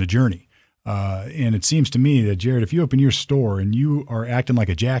it look on the journey? And it seems to me that, Jared, if you open your store and you are acting like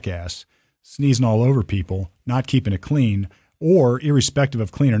a jackass, sneezing all over people, not keeping it clean, or irrespective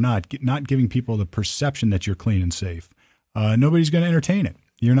of clean or not giving people the perception that you're clean and safe, nobody's going to entertain it.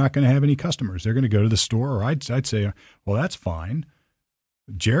 You're not going to have any customers. They're going to go to the store, or I'd say, well, that's fine.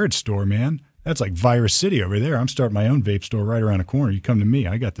 Jared's store, man, That's like Virus City over there. I'm starting my own vape store right around the corner. You come to me,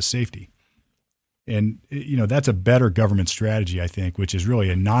 I got the safety. And, that's a better government strategy, I think, which is really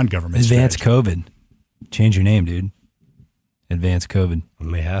a non-government Advanced strategy. COVID. Change your name, dude. Advanced COVID. I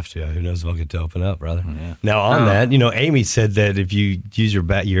may have to. Who knows if I'll get to open up, brother. Yeah. Now, on that, Amy said that if you use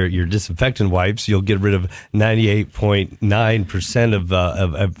your disinfectant wipes, you'll get rid of 98.9%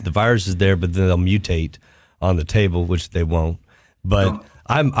 of the viruses there, but then they'll mutate on the table, which they won't. But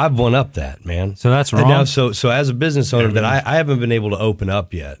I've won up that, man. So that's wrong. And now, so as a business owner, that I haven't been able to open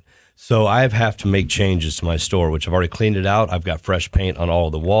up yet. So I have to make changes to my store, which I've already cleaned it out. I've got fresh paint on all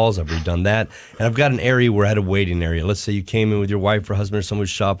of the walls. I've redone that. And I've got an area where I had a waiting area. Let's say you came in with your wife or husband or someone was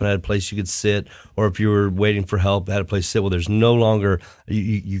shopping, had a place you could sit, or if you were waiting for help, had a place to sit. Well, there's no longer,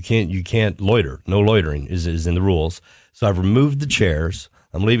 you can't loiter. No loitering is in the rules. So I've removed the chairs.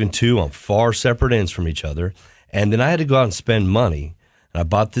 I'm leaving 2 on far separate ends from each other. And then I had to go out and spend money. And I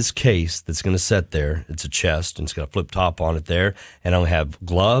bought this case that's going to sit there. It's a chest, and it's got a flip top on it there. And I'm going to have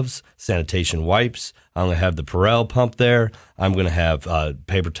gloves, sanitation wipes. I'm going to have the Purell pump there. I'm going to have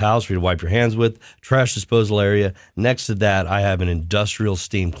paper towels for you to wipe your hands with, trash disposal area. Next to that, I have an industrial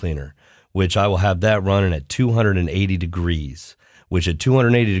steam cleaner, which I will have that running at 280 degrees, which at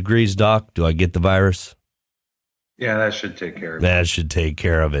 280 degrees, Doc, do I get the virus? Yeah, that should take care of it. That should take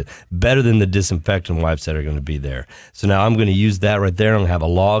care of it. Better than the disinfectant wipes that are going to be there. So now I'm going to use that right there. I'm going to have a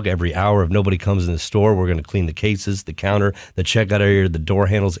log every hour. If nobody comes in the store, we're going to clean the cases, the counter, the checkout area, the door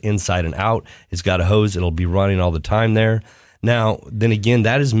handles inside and out. It's got a hose. It'll be running all the time there. Now, then again,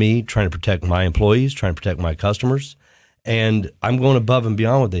 that is me trying to protect my employees, trying to protect my customers. And I'm going above and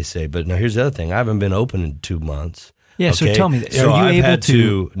beyond what they say. But now here's the other thing. I haven't been open in 2 months. Yeah, okay? so tell me, are so you I've able had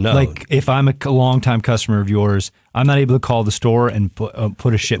to, no. like, if I'm a longtime customer of yours, I'm not able to call the store and put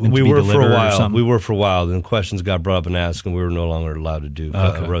a shipment to be delivered for a while. or something? We were for a while. Then questions got brought up and asked, and we were no longer allowed to do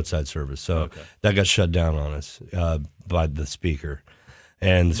roadside service. So that got shut down on us by the speaker.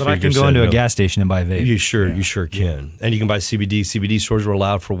 And but I can go into a gas station and buy vape. You sure can. And you can buy CBD. CBD stores were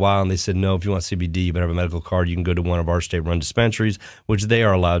allowed for a while, and they said, no, if you want CBD, you better have a medical card. You can go to one of our state-run dispensaries, which they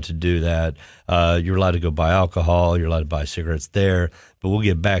are allowed to do that. You're allowed to go buy alcohol. You're allowed to buy cigarettes there. But we'll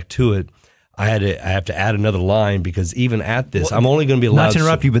get back to it. I have to add another line because even at this, I'm only going to be allowed. Not to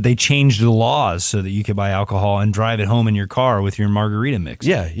interrupt you, but they changed the laws so that you could buy alcohol and drive it home in your car with your margarita mix.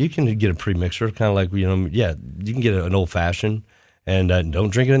 Yeah, you can get a pre-mixer, kind of like, you can get an old-fashioned. And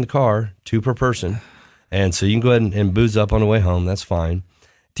don't drink it in the car, 2 per person. And so you can go ahead and booze up on the way home. That's fine.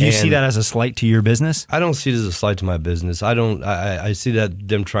 Do you see that as a slight to your business? I don't see it as a slight to my business. I see that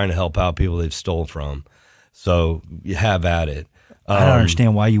them trying to help out people they've stolen from. So you have at it. I don't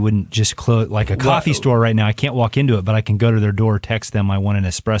understand why you wouldn't just close, like a coffee store right now. I can't walk into it, but I can go to their door, text them, I want an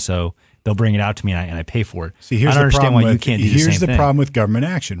espresso. They'll bring it out to me and I pay for it. See, here's I don't understand why you can't do the same thing. Here's the problem with government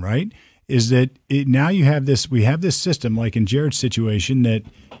action, right? Is that now we have this system, like in Jared's situation, that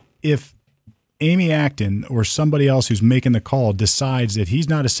if Amy Acton or somebody else who's making the call decides that he's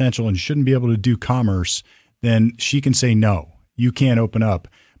not essential and shouldn't be able to do commerce, then she can say, no, you can't open up.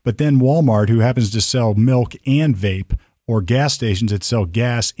 But then Walmart, who happens to sell milk and vape, or gas stations that sell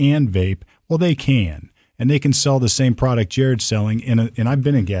gas and vape, well, they can. And they can sell the same product Jared's selling. And I've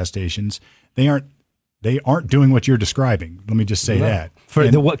been in gas stations. They aren't doing what you're describing. Let me just say that.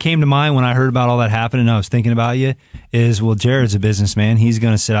 What came to mind when I heard about all that happening and I was thinking about you is, well, Jared's a businessman. He's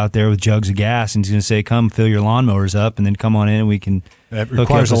going to sit out there with jugs of gas and he's going to say, come fill your lawnmowers up and then come on in and we can. That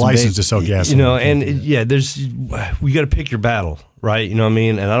requires a license to sell gas. We got to pick your battle, right? You know what I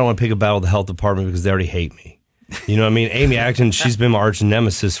mean? And I don't want to pick a battle with the health department because they already hate me. You know what I mean? Amy Acton, she's been my arch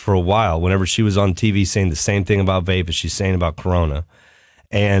nemesis for a while. Whenever she was on TV saying the same thing about vape as she's saying about Corona.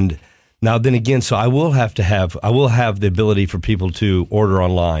 And now, then again, so I will have the ability for people to order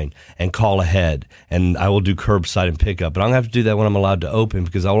online and call ahead, and I will do curbside and pickup. But I'm going to have to do that when I'm allowed to open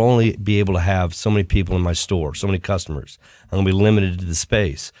because I will only be able to have so many people in my store, so many customers. I'm going to be limited to the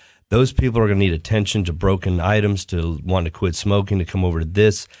space. Those people are going to need attention to broken items, to want to quit smoking, to come over to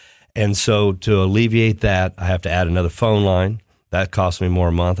this. And so to alleviate that, I have to add another phone line. That cost me more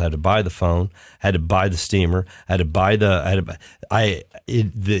a month. I had to buy the phone. I had to buy the steamer.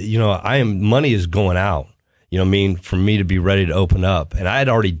 Money is going out, you know what I mean, for me to be ready to open up. And I had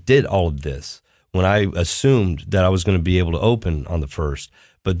already did all of this when I assumed that I was going to be able to open on the 1st.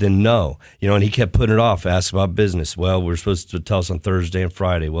 But then no, and he kept putting it off, asked about business. Well, we're supposed to tell us on Thursday and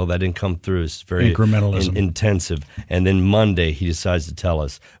Friday. Well, that didn't come through. It's very incrementalism. Intensive. And then Monday he decides to tell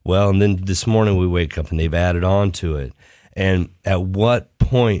us. Well, and then this morning we wake up and they've added on to it. And at what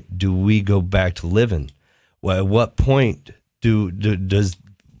point do we go back to living? Well, at what point does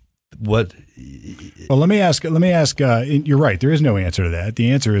what? Well, let me ask. You're right. There is no answer to that.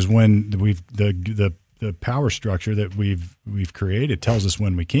 The answer is when the power structure that we've created tells us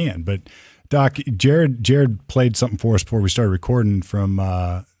when we can. But Doc, Jared played something for us before we started recording from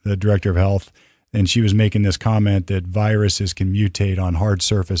the director of health, and she was making this comment that viruses can mutate on hard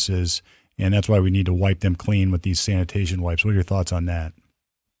surfaces, and that's why we need to wipe them clean with these sanitation wipes. What are your thoughts on that?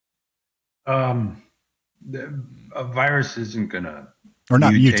 A virus isn't gonna or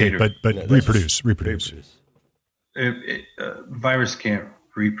not mutate, but reproduce. Virus can't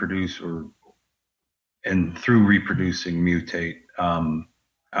reproduce and through reproducing mutate on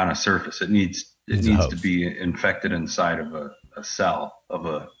a surface. It needs to be infected inside of a cell of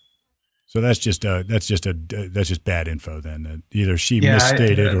a. So that's just bad info then. That either she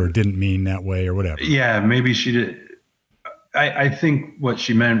misstated or didn't mean that way or whatever. Yeah, maybe she did. I think what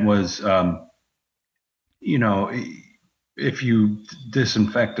she meant was, if you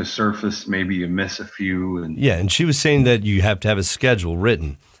disinfect a surface, maybe you miss a few. And she was saying that you have to have a schedule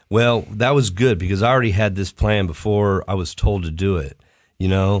written. Well, that was good because I already had this plan before I was told to do it.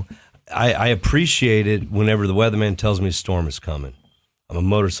 I appreciate it whenever the weatherman tells me a storm is coming. I'm a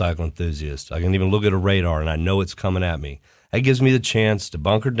motorcycle enthusiast. I can even look at a radar and I know it's coming at me. That gives me the chance to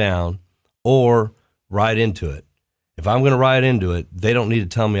bunker down or ride into it. If I'm going to ride into it, they don't need to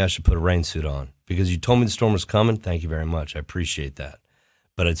tell me I should put a rain suit on because you told me the storm was coming. Thank you very much. I appreciate that.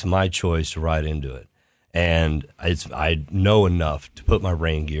 But it's my choice to ride into it. And I know enough to put my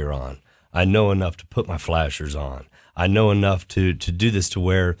rain gear on. I know enough to put my flashers on. I know enough to do this to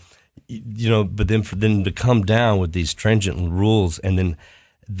where, but then for them to come down with these stringent rules, and then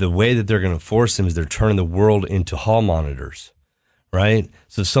the way that they're going to force them is they're turning the world into hall monitors, right?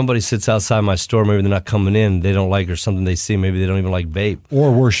 So if somebody sits outside my store, maybe they're not coming in, they don't like or something they see, maybe they don't even like vape.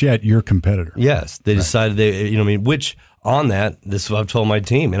 Or worse yet, your competitor. Yes, they decided which on that, this is what I've told my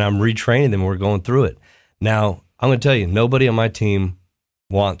team, and I'm retraining them, and we're going through it. Now, I'm going to tell you, nobody on my team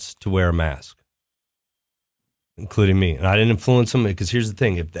wants to wear a mask, including me. And I didn't influence them because here's the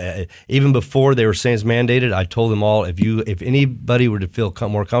thing. Even before they were saying it's mandated, I told them all, if anybody were to feel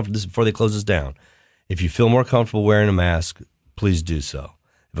more comfortable, this is before they close this down, if you feel more comfortable wearing a mask, please do so.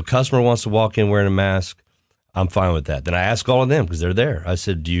 If a customer wants to walk in wearing a mask, I'm fine with that. Then I ask all of them because they're there. I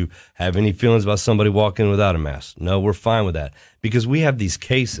said, do you have any feelings about somebody walking in without a mask? No, we're fine with that because we have these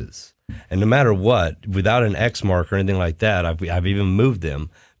cases. And no matter what, without an X mark or anything like that, I've even moved them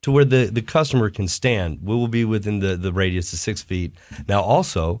to where the customer can stand. We will be within the radius of 6 feet. Now,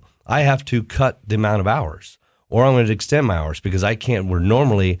 also, I have to cut the amount of hours, or I'm going to extend my hours because I can't. Where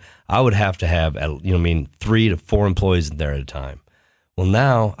normally I would have to have 3 to 4 employees in there at a time. Well,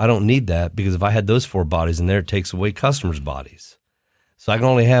 now I don't need that because if I had those 4 bodies in there, it takes away customers' bodies. So I can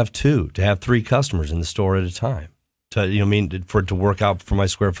only have 2 to have 3 customers in the store at a time. For it to work out for my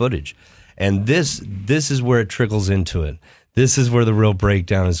square footage. And this is where it trickles into it. This is where the real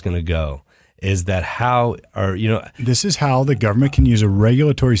breakdown is going to go, is that this is how the government can use a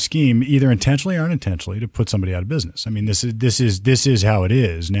regulatory scheme, either intentionally or unintentionally, to put somebody out of business. I mean, this is how it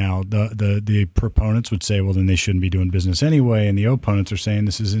is. Now, the proponents would say, well, then they shouldn't be doing business anyway. And the opponents are saying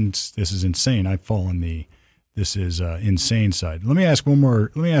this is insane. I fall on the this is insane side. Let me ask one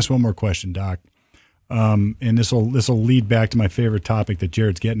more question, Doc. And this will lead back to my favorite topic that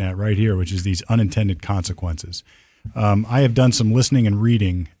Jared's getting at right here, which is these unintended consequences. I have done some listening and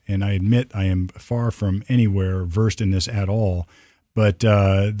reading, and I admit I am far from anywhere versed in this at all. But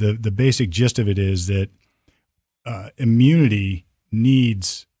the basic gist of it is that immunity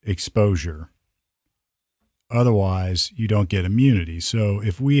needs exposure. Otherwise, you don't get immunity. So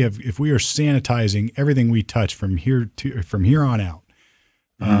if we are sanitizing everything we touch from here on out,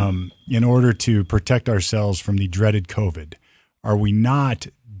 in order to protect ourselves from the dreaded COVID, are we not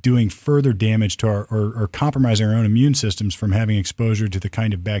doing further damage to or compromising our own immune systems from having exposure to the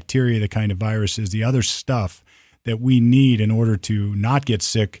kind of bacteria, the kind of viruses, the other stuff that we need in order to not get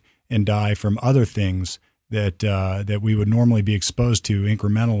sick and die from other things that we would normally be exposed to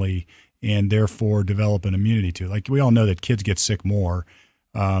incrementally and therefore develop an immunity to? Like, we all know that kids get sick more,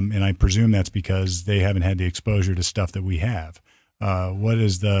 and I presume that's because they haven't had the exposure to stuff that we have.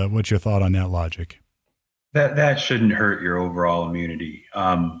 What's your thought on that logic? That shouldn't hurt your overall immunity.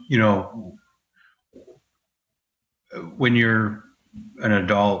 When you're an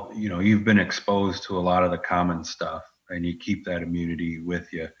adult, you've been exposed to a lot of the common stuff, and you keep that immunity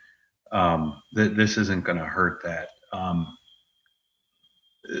with you. This isn't going to hurt that.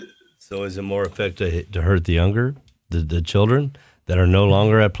 So is it more effective to hurt the younger, the children that are no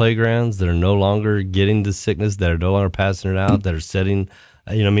longer at playgrounds, that are no longer getting the sickness, that are no longer passing it out, that are setting,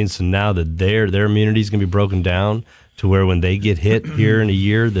 so now that their immunity is going to be broken down to where when they get hit here in a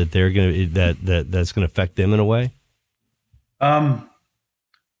year that they're going to that's going to affect them in a way?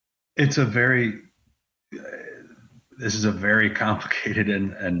 It's a very this is a very complicated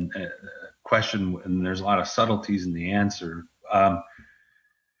and question, and there's a lot of subtleties in the answer.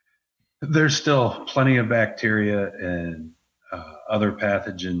 There's still plenty of bacteria and other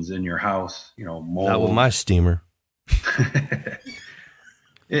pathogens in your house. You know, mold. Not with my steamer.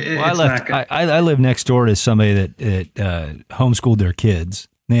 I live next door to somebody that homeschooled their kids.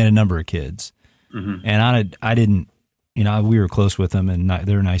 They had a number of kids, and I didn't. You know, we were close with them, and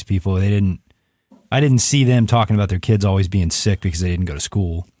they're nice people. I didn't see them talking about their kids always being sick because they didn't go to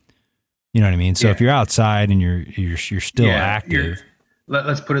school. You know what I mean? So if you're outside and you're still active.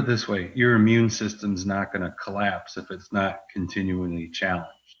 Let's put it this way: your immune system's not going to collapse if it's not continually challenged.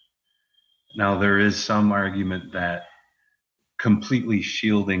 Now, there is some argument that completely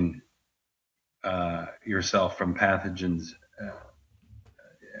shielding yourself from pathogens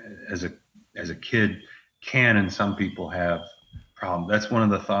as a kid can, and some people have problems. That's one of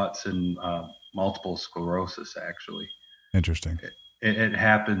the thoughts in multiple sclerosis, actually. Interesting. It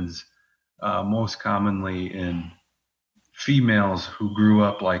happens most commonly in females who grew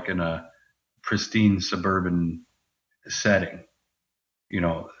up like in a pristine suburban setting, you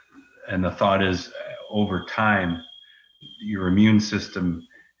know, and the thought is over time, your immune system,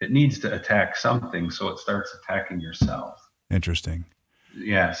 it needs to attack something, so it starts attacking yourself. Interesting.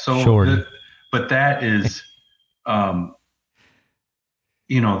 Yeah. So, but that is,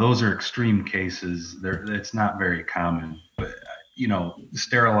 you know, those are extreme cases. It's not very common, but you know,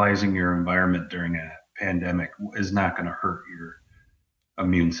 sterilizing your environment during a pandemic is not going to hurt your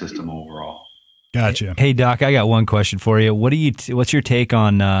immune system overall. Gotcha. Hey Doc, I got one question for you. What's your take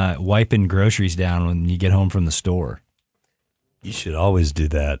on wiping groceries down when you get home from the store? You should always do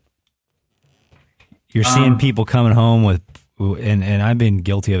that. You're seeing people coming home with, and I've been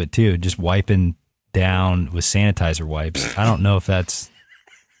guilty of it too, just wiping down with sanitizer wipes. I don't know if that's.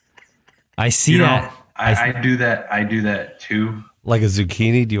 I see that. I do that. I do that too. Like a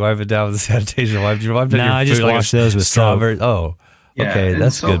zucchini? Do you wipe it down with a sanitation wipe? Do you wipe down I just wash those with strawberry. Oh, yeah, okay,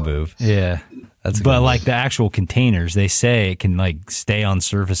 that's a good move. Yeah, that's. A but good like move. the actual containers, they say it can like stay on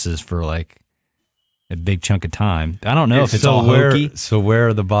surfaces for like a big chunk of time. I don't know if it's all hokey. So where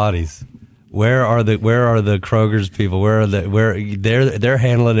are the bodies? Where are the Kroger's people? Where they're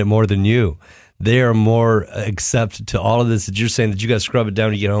handling it more than you. They are more accept to all of this that you're saying that you got to scrub it down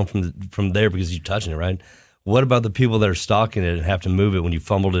when you get home from there because you're touching it, right? What about the people that are stocking it and have to move it when you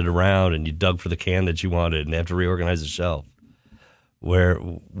fumbled it around and you dug for the can that you wanted and they have to reorganize the shelf?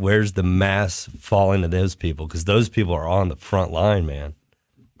 Where's the mass falling to those people? Because those people are on the front line, man.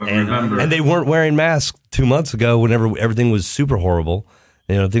 But remember, and they weren't wearing masks 2 months ago whenever everything was super horrible.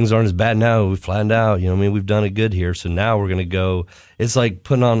 You know, things aren't as bad now. We flattened out. You know what I mean? We've done it good here. So now we're going to go. It's like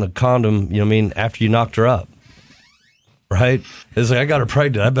putting on a condom, you know what I mean, after you knocked her up. Right? It's like, I got her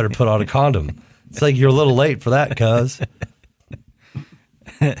pregnant. I better put on a condom. It's like you're a little late for that, cuz.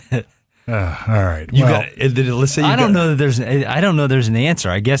 All right. I don't know that there's an answer.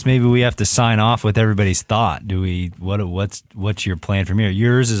 I guess maybe we have to sign off with everybody's thought. Do we? What's your plan from here?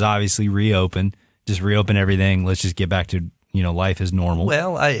 Yours is obviously reopen. Just reopen everything. Let's just get back to life as normal.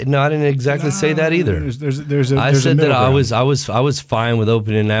 Well, I didn't exactly say that either. I said that I was fine with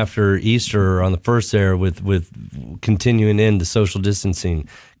opening after Easter on the first there with continuing in the social distancing,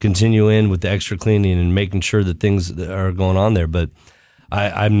 continuing with the extra cleaning and making sure that things are going on there. But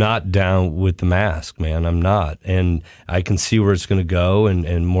I'm not down with the mask, man. I'm not. And I can see where it's going to go,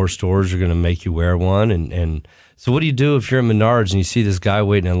 and more stores are going to make you wear one. And so what do you do if you're at Menards and you see this guy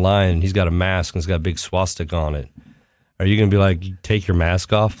waiting in line and he's got a mask and he's got a big swastika on it? Are you going to be like, take your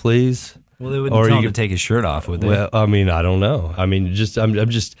mask off, please? Well, they wouldn't tell him to take his shirt off, would they? Well, I mean, I don't know. I mean, I'm just,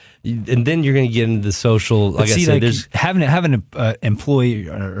 and then you're going to get into the social. Like I said, there's having an employee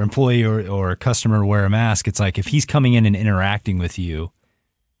or a customer wear a mask. It's like if he's coming in and interacting with you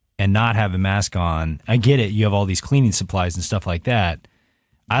and not have a mask on. I get it. You have all these cleaning supplies and stuff like that.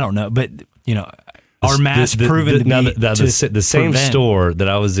 I don't know, but are masks proven to be the same store that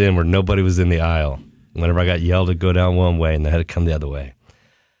I was in where nobody was in the aisle? Whenever I got yelled to go down one way and they had to come the other way,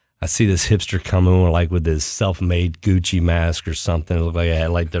 I see this hipster coming like with this self-made Gucci mask or something. It looked like it had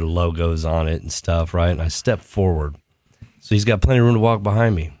like their logos on it and stuff, right? And I step forward. So he's got plenty of room to walk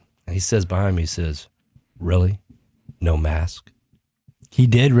behind me. And he says behind me, really? No mask? He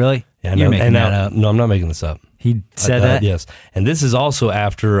did, really? Yeah, You're making that up. No, I'm not making this up. He said that? Yes. And this is also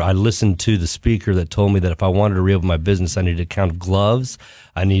after I listened to the speaker that told me that if I wanted to reopen my business, I needed a count of gloves.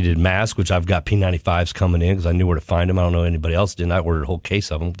 I needed masks, which I've got P95s coming in because I knew where to find them. I don't know anybody else didn't. I ordered a whole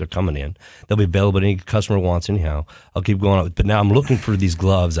case of them. They're coming in. They'll be available to any customer wants anyhow. I'll keep going on. But now I'm looking for these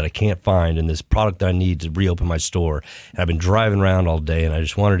gloves that I can't find and this product that I need to reopen my store. And I've been driving around all day and I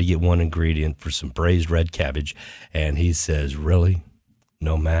just wanted to get one ingredient for some braised red cabbage. And he says, really?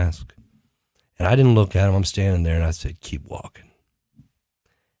 No mask? And I didn't look at him. I'm standing there and I said, keep walking.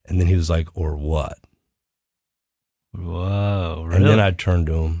 And then he was like, or what? Whoa, really? And then I turned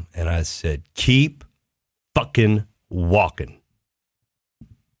to him and I said, keep fucking walking.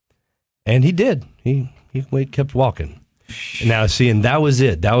 And he did. He kept walking. And now, see, and that was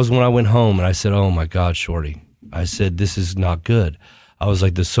it. That was when I went home and I said, oh my God, Shorty. I said, this is not good. I was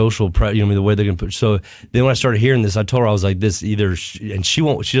like, the social, the way they're going to put. So then when I started hearing this, I told her, I was like, this either, and she doesn't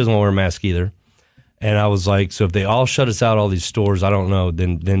want to wear a mask either. And I was like, so if they all shut us out, all these stores, I don't know,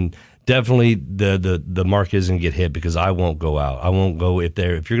 then definitely the market isn't going to get hit because I won't go out. I won't go if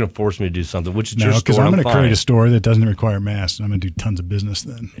you're going to force me to do something, which is your store. Because I'm going to create a store that doesn't require masks, and I'm going to do tons of business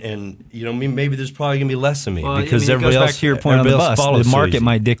then. And maybe there's probably going to be less of me because it everybody goes else. Back to your point on the bus. The market suit.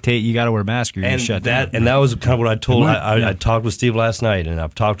 might dictate you got to wear a mask or you're shut down. And that was kind of what I told. I talked with Steve last night, and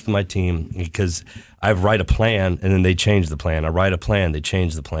I've talked with my team because I write a plan, and then they change the plan. I write a plan, they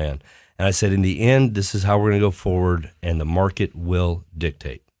change the plan. And I said, in the end, this is how we're going to go forward, and the market will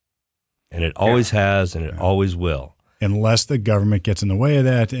dictate. And it always has, and it always will. Unless the government gets in the way of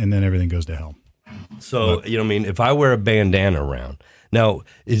that, and then everything goes to hell. So, if I wear a bandana around, now,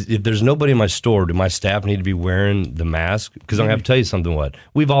 if there's nobody in my store, do my staff need to be wearing the mask? Because I'm going to have to tell you something,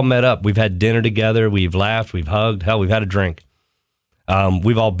 we've all met up. We've had dinner together. We've laughed. We've hugged. Hell, we've had a drink.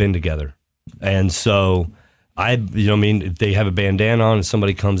 We've all been together. And so if they have a bandana on and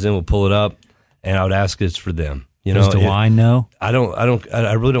somebody comes in, we'll pull it up, and I would ask it's for them. Does DeWine know? I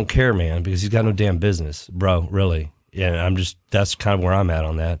really don't care, man, because he's got no damn business, bro, really. Yeah, that's kind of where I'm at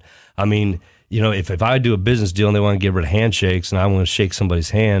on that. I mean, if I do a business deal and they want to get rid of handshakes and I want to shake somebody's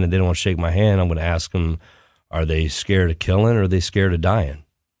hand and they don't want to shake my hand, I'm going to ask them, are they scared of killing or are they scared of dying?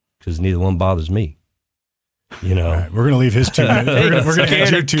 Because neither one bothers me. All right, we're going to leave his 2 minutes. We're going to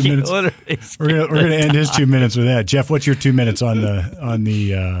end your 2 minutes. We're going to end his 2 minutes with that. Jeff, what's your 2 minutes on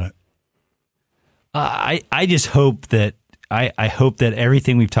the I just hope that I hope that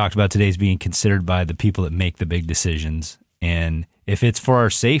everything we've talked about today is being considered by the people that make the big decisions. And if it's for our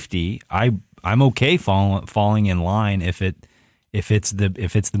safety, I'm okay falling in line if it's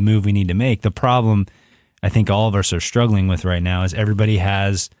the move we need to make. The problem I think all of us are struggling with right now is everybody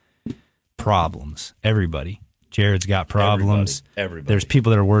has problems. Everybody. Jared's got problems. Everybody. There's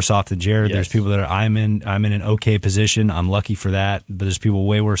people that are worse off than Jared. Yes. There's people that I'm in an okay position. I'm lucky for that. But there's people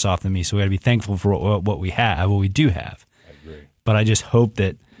way worse off than me. So we got to be thankful for what we have, what we do have. I agree. But I just hope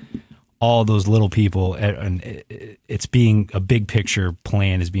that all those little people, and it's being a big picture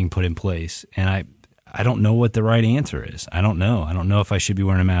plan is being put in place. And I don't know what the right answer is. I don't know. I don't know if I should be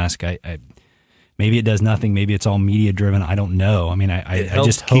wearing a mask. Maybe it does nothing. Maybe it's all media driven. I don't know. I mean, I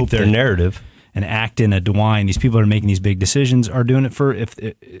just hope keep their narrative. And Acton, a DeWine, these people that are making these big decisions are doing it for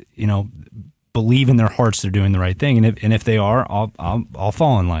believe in their hearts they're doing the right thing, and if they are, I'll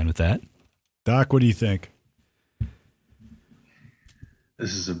fall in line with that. Doc, what do you think?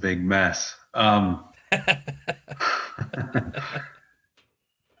 This is a big mess. I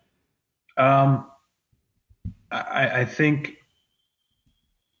think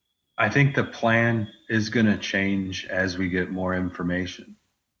the plan is going to change as we get more information.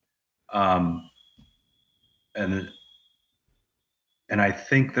 And I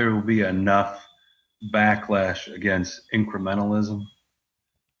think there will be enough backlash against incrementalism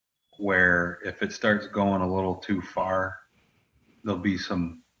where if it starts going a little too far, there'll be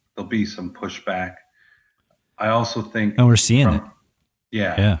some pushback. I also think, and we're seeing it.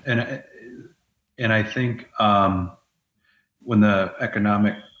 Yeah. And I think when the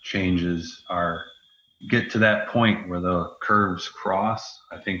economic changes get to that point where the curves cross,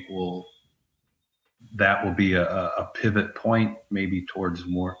 I think that will be a pivot point, maybe towards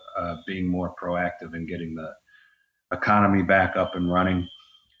more being more proactive in getting the economy back up and running.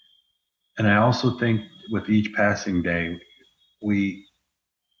 And I also think with each passing day, the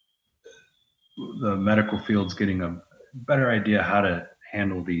medical field's getting a better idea how to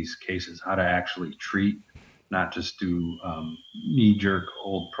handle these cases, how to actually treat, not just do knee-jerk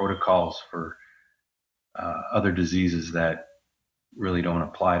old protocols for other diseases that really don't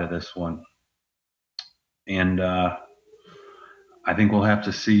apply to this one. And I think we'll have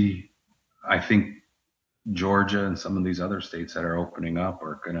to see. I think Georgia and some of these other states that are opening up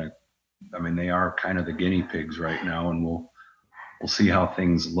are going to I mean, they are kind of the guinea pigs right now, and we'll see how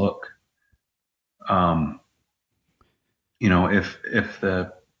things look. You know, if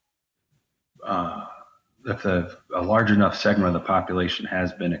a large enough segment of the population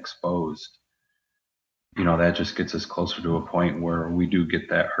has been exposed, you know, that just gets us closer to a point where we do get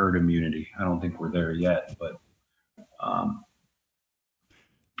that herd immunity. I don't think we're there yet, but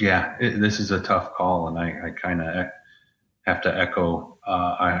yeah, this is a tough call, and I kind of have to echo.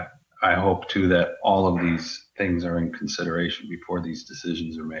 I hope too that all of these things are in consideration before these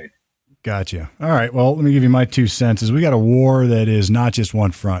decisions are made. Gotcha. All right. Well, let me give you my 2 cents. We got a war that is not just one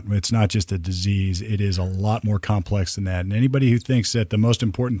front. It's not just a disease. It is a lot more complex than that. And anybody who thinks that the most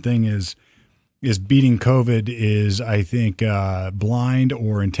important thing is beating COVID is, I think, blind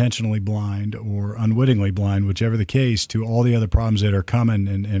or intentionally blind or unwittingly blind, whichever the case, to all the other problems that are coming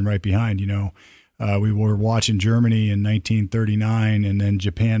and right behind. You know, we were watching Germany in 1939, and then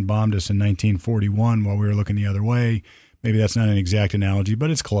Japan bombed us in 1941 while we were looking the other way. Maybe that's not an exact analogy,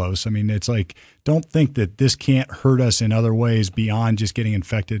 but it's close. I mean, it's like, don't think that this can't hurt us in other ways beyond just getting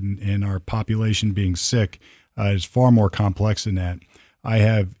infected and our population being sick. It's far more complex than that. I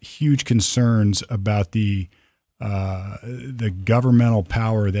have huge concerns about the governmental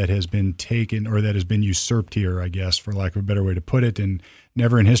power that has been taken, or that has been usurped here, I guess, for lack of a better way to put it. And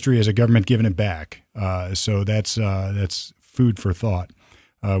never in history has a government given it back. So that's food for thought.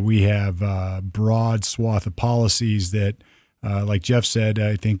 We have broad swath of policies that, like Jeff said,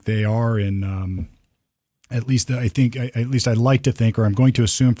 I think they are in, at least I'd like to think, or I'm going to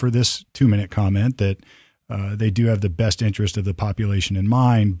assume for this 2-minute comment, that they do have the best interest of the population in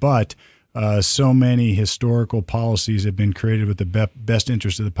mind. But so many historical policies have been created with the best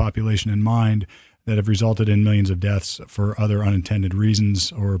interest of the population in mind that have resulted in millions of deaths for other unintended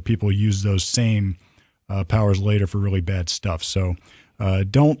reasons, or people use those same powers later for really bad stuff. So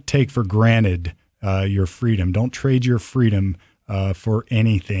don't take for granted your freedom. Don't trade your freedom for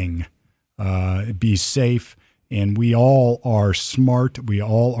anything. Be safe. And we all are smart. We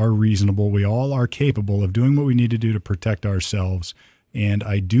all are reasonable. We all are capable of doing what we need to do to protect ourselves. And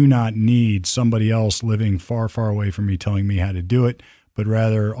I do not need somebody else living far, far away from me telling me how to do it, but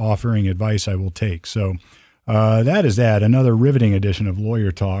rather offering advice I will take. So that is that. Another riveting edition of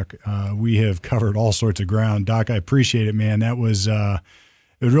Lawyer Talk. We have covered all sorts of ground. Doc, I appreciate it, man. That was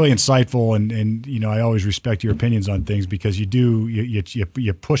it was really insightful, and you know, I always respect your opinions on things, because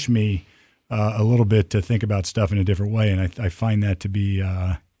you push me a little bit to think about stuff in a different way, and I find that to be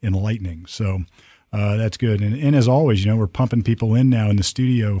enlightening. So that's good. And as always, you know, we're pumping people in now in the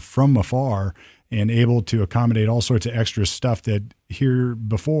studio from afar and able to accommodate all sorts of extra stuff that here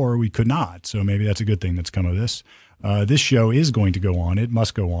before we could not. So maybe that's a good thing that's come of this. This show is going to go on. It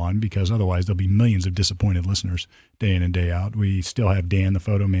must go on, because otherwise there'll be millions of disappointed listeners day in and day out. We still have Dan, the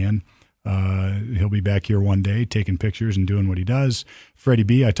photo man. He'll be back here one day taking pictures and doing what he does. Freddie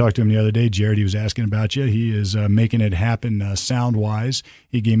B, I talked to him the other day. Jared, he was asking about you. He is making it happen sound-wise.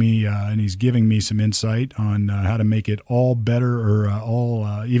 He gave me, and he's giving me some insight on how to make it all better, or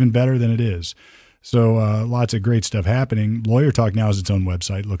all even better than it is. So lots of great stuff happening. Lawyer Talk now has its own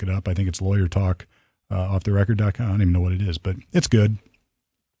website. Look it up. I think it's Lawyer Talk, offtherecord.com. I don't even know what it is, but it's good.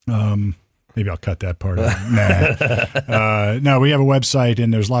 Maybe I'll cut that part out. Nah. No, we have a website,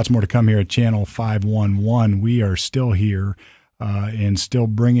 and there's lots more to come here at Channel 511. We are still here and still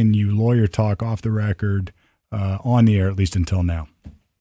bringing you Lawyer Talk off the record on the air, at least until now.